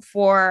happening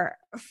for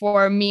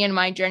me and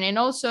my journey. And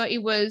also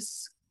it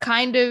was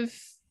kind of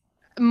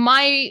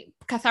my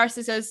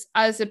catharsis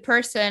as a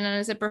person and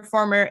as a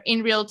performer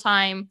in real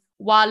time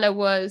while I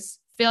was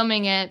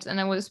filming it and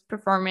I was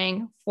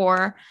performing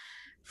for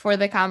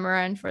the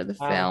camera and for the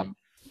film.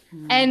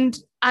 And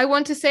I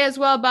want to say as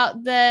well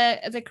about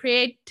the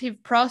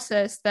creative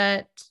process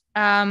that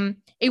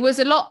it was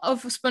a lot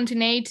of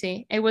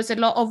spontaneity. It was a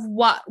lot of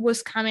what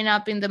was coming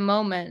up in the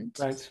moment.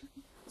 Right.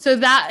 So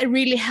that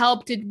really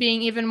helped it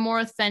being even more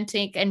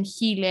authentic and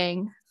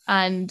healing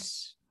and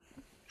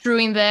true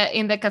in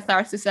the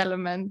catharsis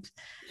element.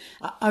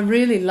 I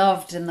really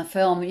loved in the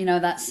film,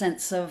 that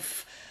sense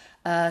of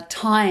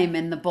time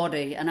in the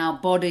body and our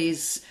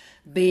bodies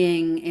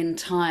being in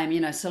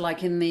time, so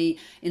like in the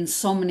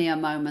insomnia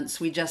moments,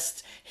 we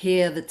just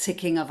hear the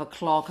ticking of a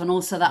clock, and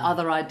also that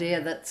other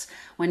idea that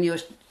when you're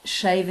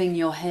shaving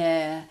your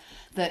hair,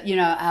 that,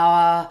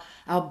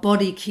 our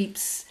body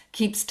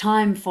keeps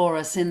time for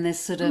us in this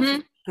sort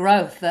of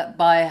growth, that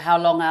by how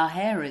long our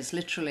hair is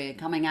literally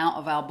coming out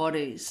of our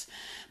bodies,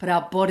 but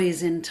our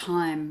bodies in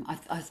time.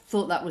 I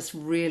thought that was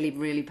really,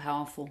 really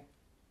powerful.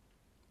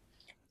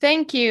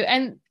 Thank you,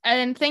 and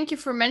thank you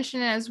for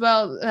mentioning as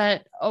well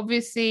that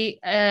obviously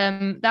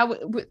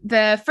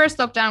the first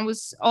lockdown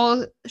was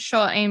all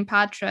shot in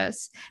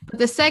Patras, but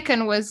the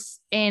second was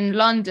in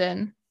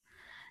London,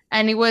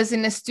 and it was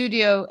in a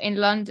studio in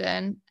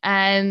London,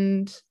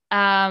 and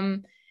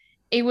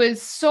it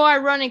was so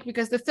ironic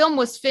because the film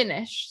was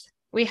finished.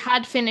 We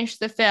had finished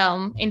the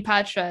film in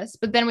Patras,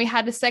 but then we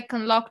had a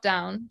second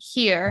lockdown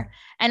here,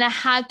 and I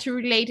had to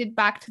relate it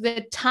back to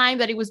the time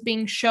that it was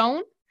being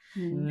shown.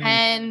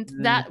 And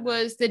that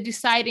was the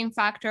deciding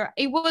factor.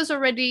 It was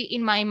already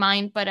in my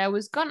mind, but I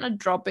was gonna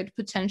drop it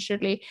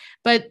potentially.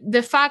 But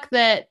the fact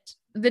that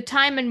the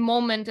time and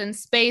moment and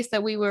space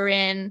that we were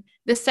in,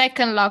 the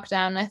second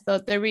lockdown, I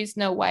thought there is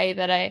no way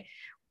that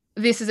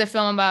this is a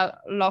film about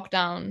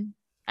lockdown,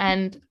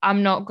 and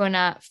I'm not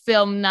gonna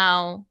film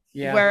now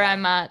where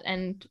I'm at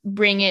and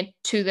bring it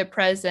to the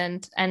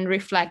present and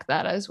reflect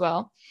that as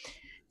well.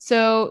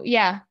 So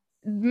yeah,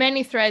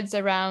 many threads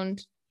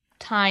around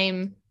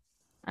time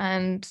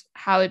and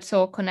how it's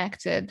all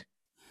connected.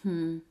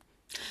 And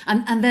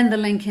then the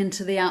link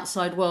into the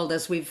outside world,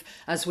 as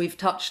we've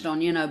touched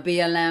on, you know,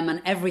 BLM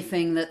and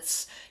everything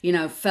that's, you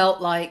know,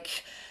 felt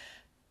like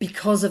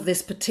because of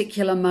this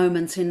particular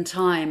moment in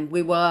time,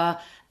 we were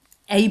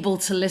able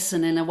to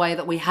listen in a way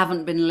that we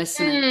haven't been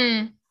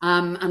listening.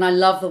 And I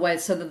love the way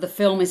so that the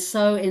film is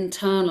so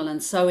internal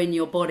and so in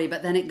your body,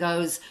 but then it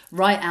goes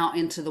right out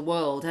into the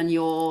world, and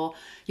your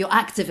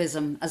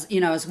activism, as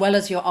you know, as well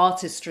as your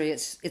artistry,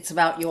 it's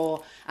about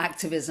your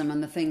activism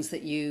and the things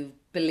that you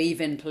believe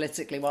in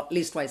politically. Well,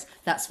 leastways,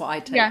 that's what I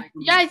take.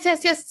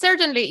 Yes,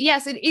 certainly.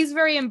 Yes, it is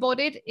very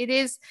embodied. It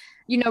is,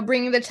 you know,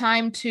 bringing the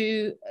time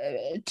to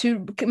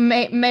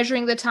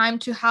measuring the time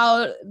to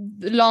how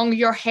long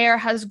your hair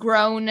has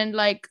grown, and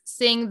like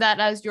seeing that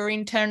as your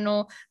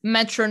internal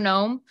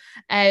metronome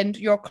and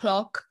your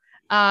clock,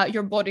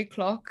 your body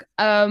clock.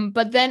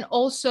 But then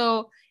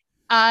also,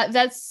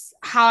 that's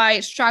how I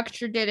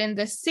structured it in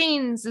the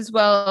scenes as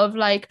well, of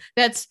like,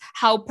 that's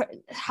how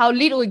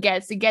little it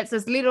gets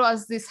as little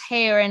as this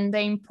hair, and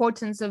the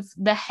importance of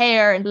the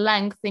hair and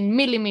length in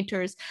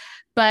millimeters,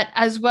 but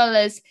as well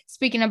as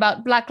speaking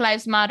about Black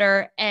Lives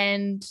Matter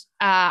and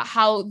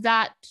how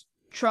that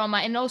trauma,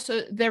 and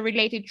also the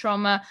related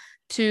trauma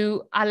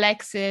to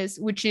Alexis,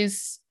 which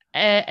is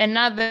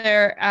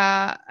another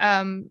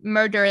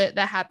murder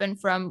that happened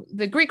from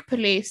the Greek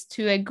police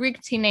to a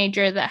Greek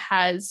teenager that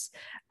has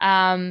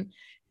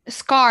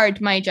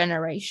scarred my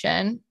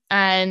generation.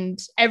 And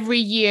every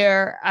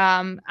year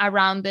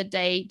around the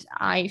date,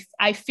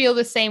 I feel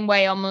the same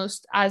way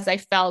almost as I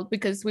felt,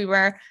 because we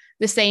were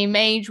the same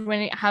age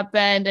when it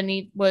happened, and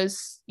it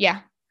was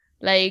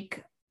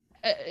like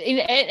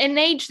an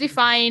age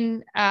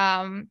defined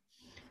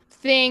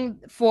thing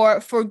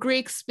for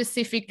Greeks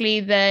specifically,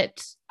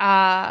 that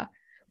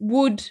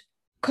would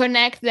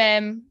connect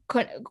them,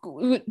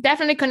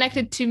 definitely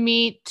connected to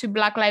me, to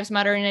Black Lives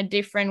Matter in a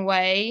different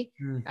way.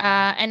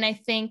 And I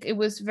think it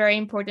was very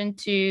important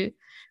to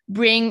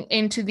bring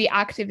into the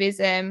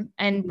activism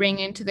and bring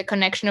into the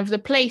connection of the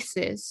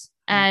places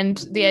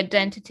and the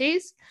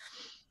identities.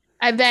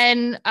 And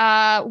then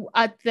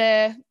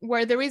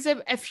where there is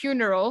a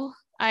funeral,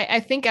 I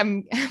think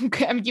I'm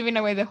giving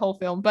away the whole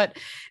film, but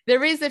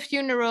there is a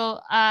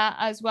funeral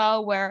as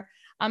well where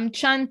I'm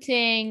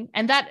chanting,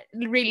 and that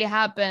really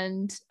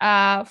happened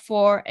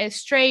for a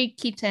stray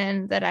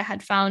kitten that I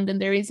had found,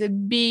 and there is a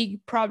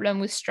big problem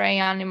with stray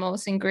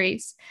animals in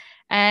Greece.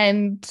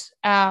 And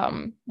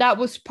that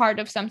was part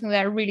of something that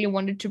I really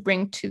wanted to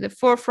bring to the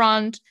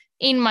forefront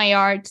in my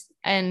art,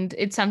 and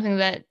it's something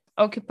that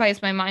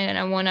occupies my mind, and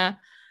I want to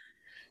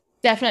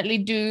definitely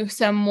do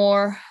some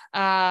more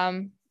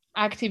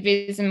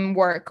activism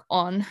work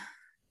on.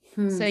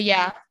 So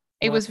yeah,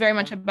 it was very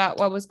much about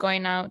what was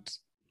going out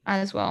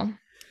as well.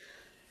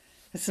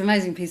 It's an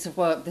amazing piece of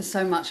work. There's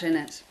so much in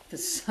it.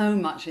 There's so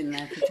much in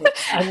there.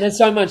 And there's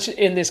so much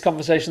in this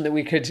conversation that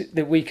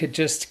we could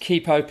just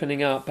keep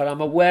opening up. But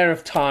I'm aware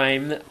of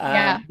time.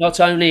 Not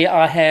only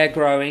our hair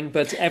growing,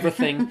 but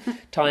everything.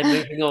 Time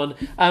moving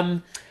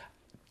on.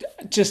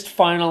 Just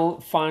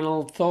final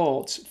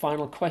thoughts.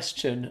 Final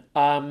question.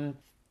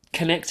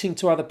 Connecting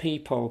to other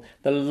people,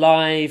 the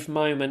live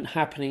moment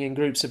happening in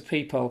groups of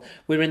people.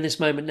 We're in this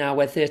moment now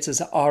where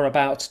theatres are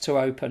about to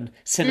open,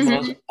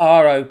 cinemas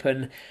are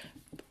open.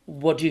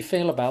 What do you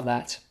feel about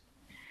that?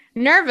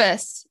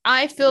 Nervous.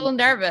 I feel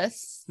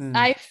nervous.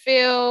 I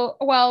feel,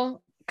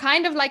 well,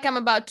 kind of like I'm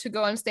about to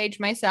go on stage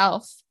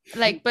myself,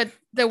 like, but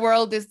the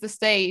world is the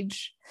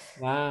stage.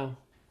 Wow.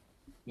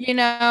 You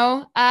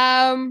know,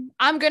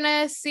 I'm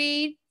gonna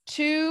see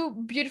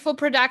 2 beautiful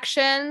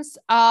productions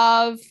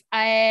of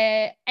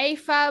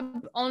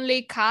AFAB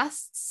only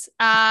casts.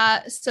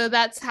 So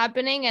that's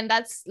happening, and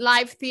that's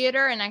live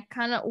theater, and I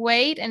cannot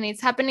wait. And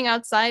it's happening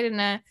outside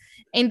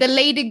in the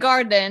Lady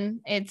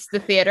Garden. It's the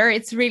theater.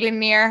 It's really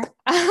near.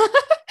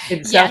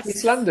 In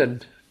Southeast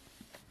London.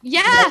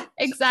 Yeah,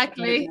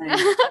 exactly.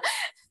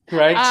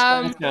 Great.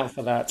 Look out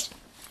for that.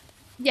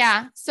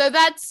 Yeah, so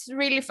that's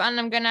really fun.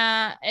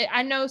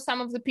 I know some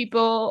of the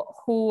people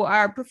who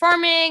are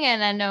performing,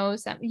 and I know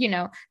some, you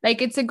know,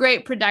 like, it's a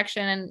great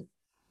production, and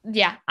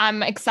yeah,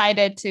 I'm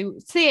excited to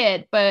see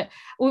it. But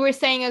we were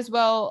saying as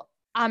well,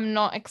 I'm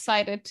not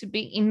excited to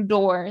be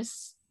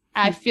indoors.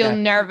 I feel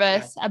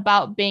nervous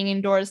about being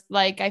indoors.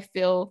 Like, I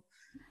feel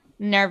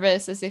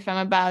nervous as if I'm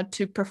about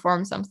to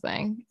perform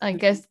something. I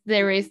guess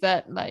there is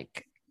that,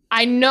 like,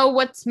 I know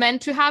what's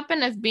meant to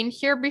happen. I've been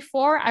here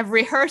before. I've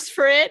rehearsed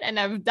for it and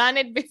I've done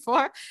it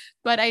before,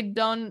 but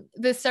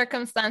the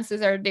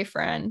circumstances are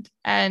different.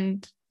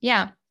 And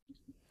yeah,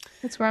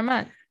 that's where I'm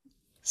at.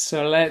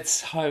 So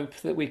let's hope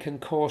that we can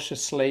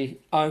cautiously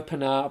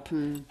open up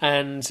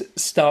and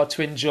start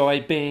to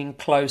enjoy being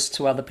close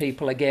to other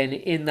people again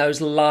in those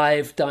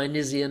live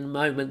Dionysian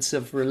moments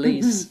of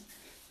release.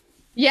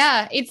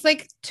 Yeah, it's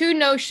like two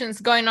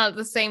notions going on at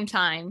the same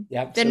time.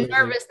 Yeah, the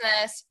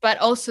nervousness, but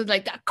also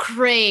like that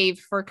crave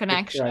for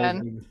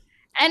connection.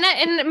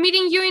 And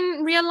meeting you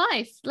in real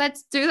life.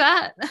 Let's do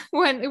that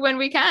when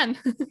we can.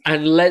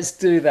 And let's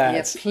do that.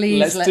 Yeah,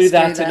 please, let's do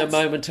that in a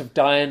moment of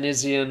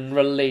Dionysian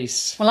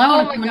release. Well,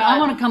 I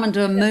want to come and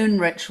do a moon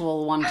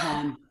ritual one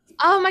time.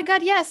 Oh my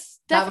God, yes,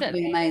 definitely. That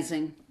would be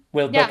amazing.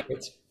 We'll book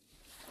it.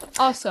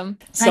 Awesome.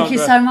 Thank you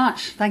so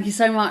much. Thank you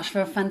so much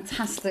for a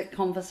fantastic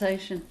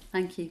conversation.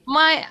 Thank you.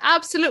 My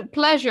absolute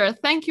pleasure.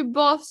 Thank you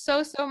both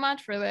so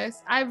much for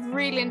this. I've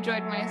really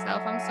enjoyed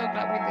myself. I'm so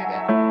glad we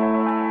did it.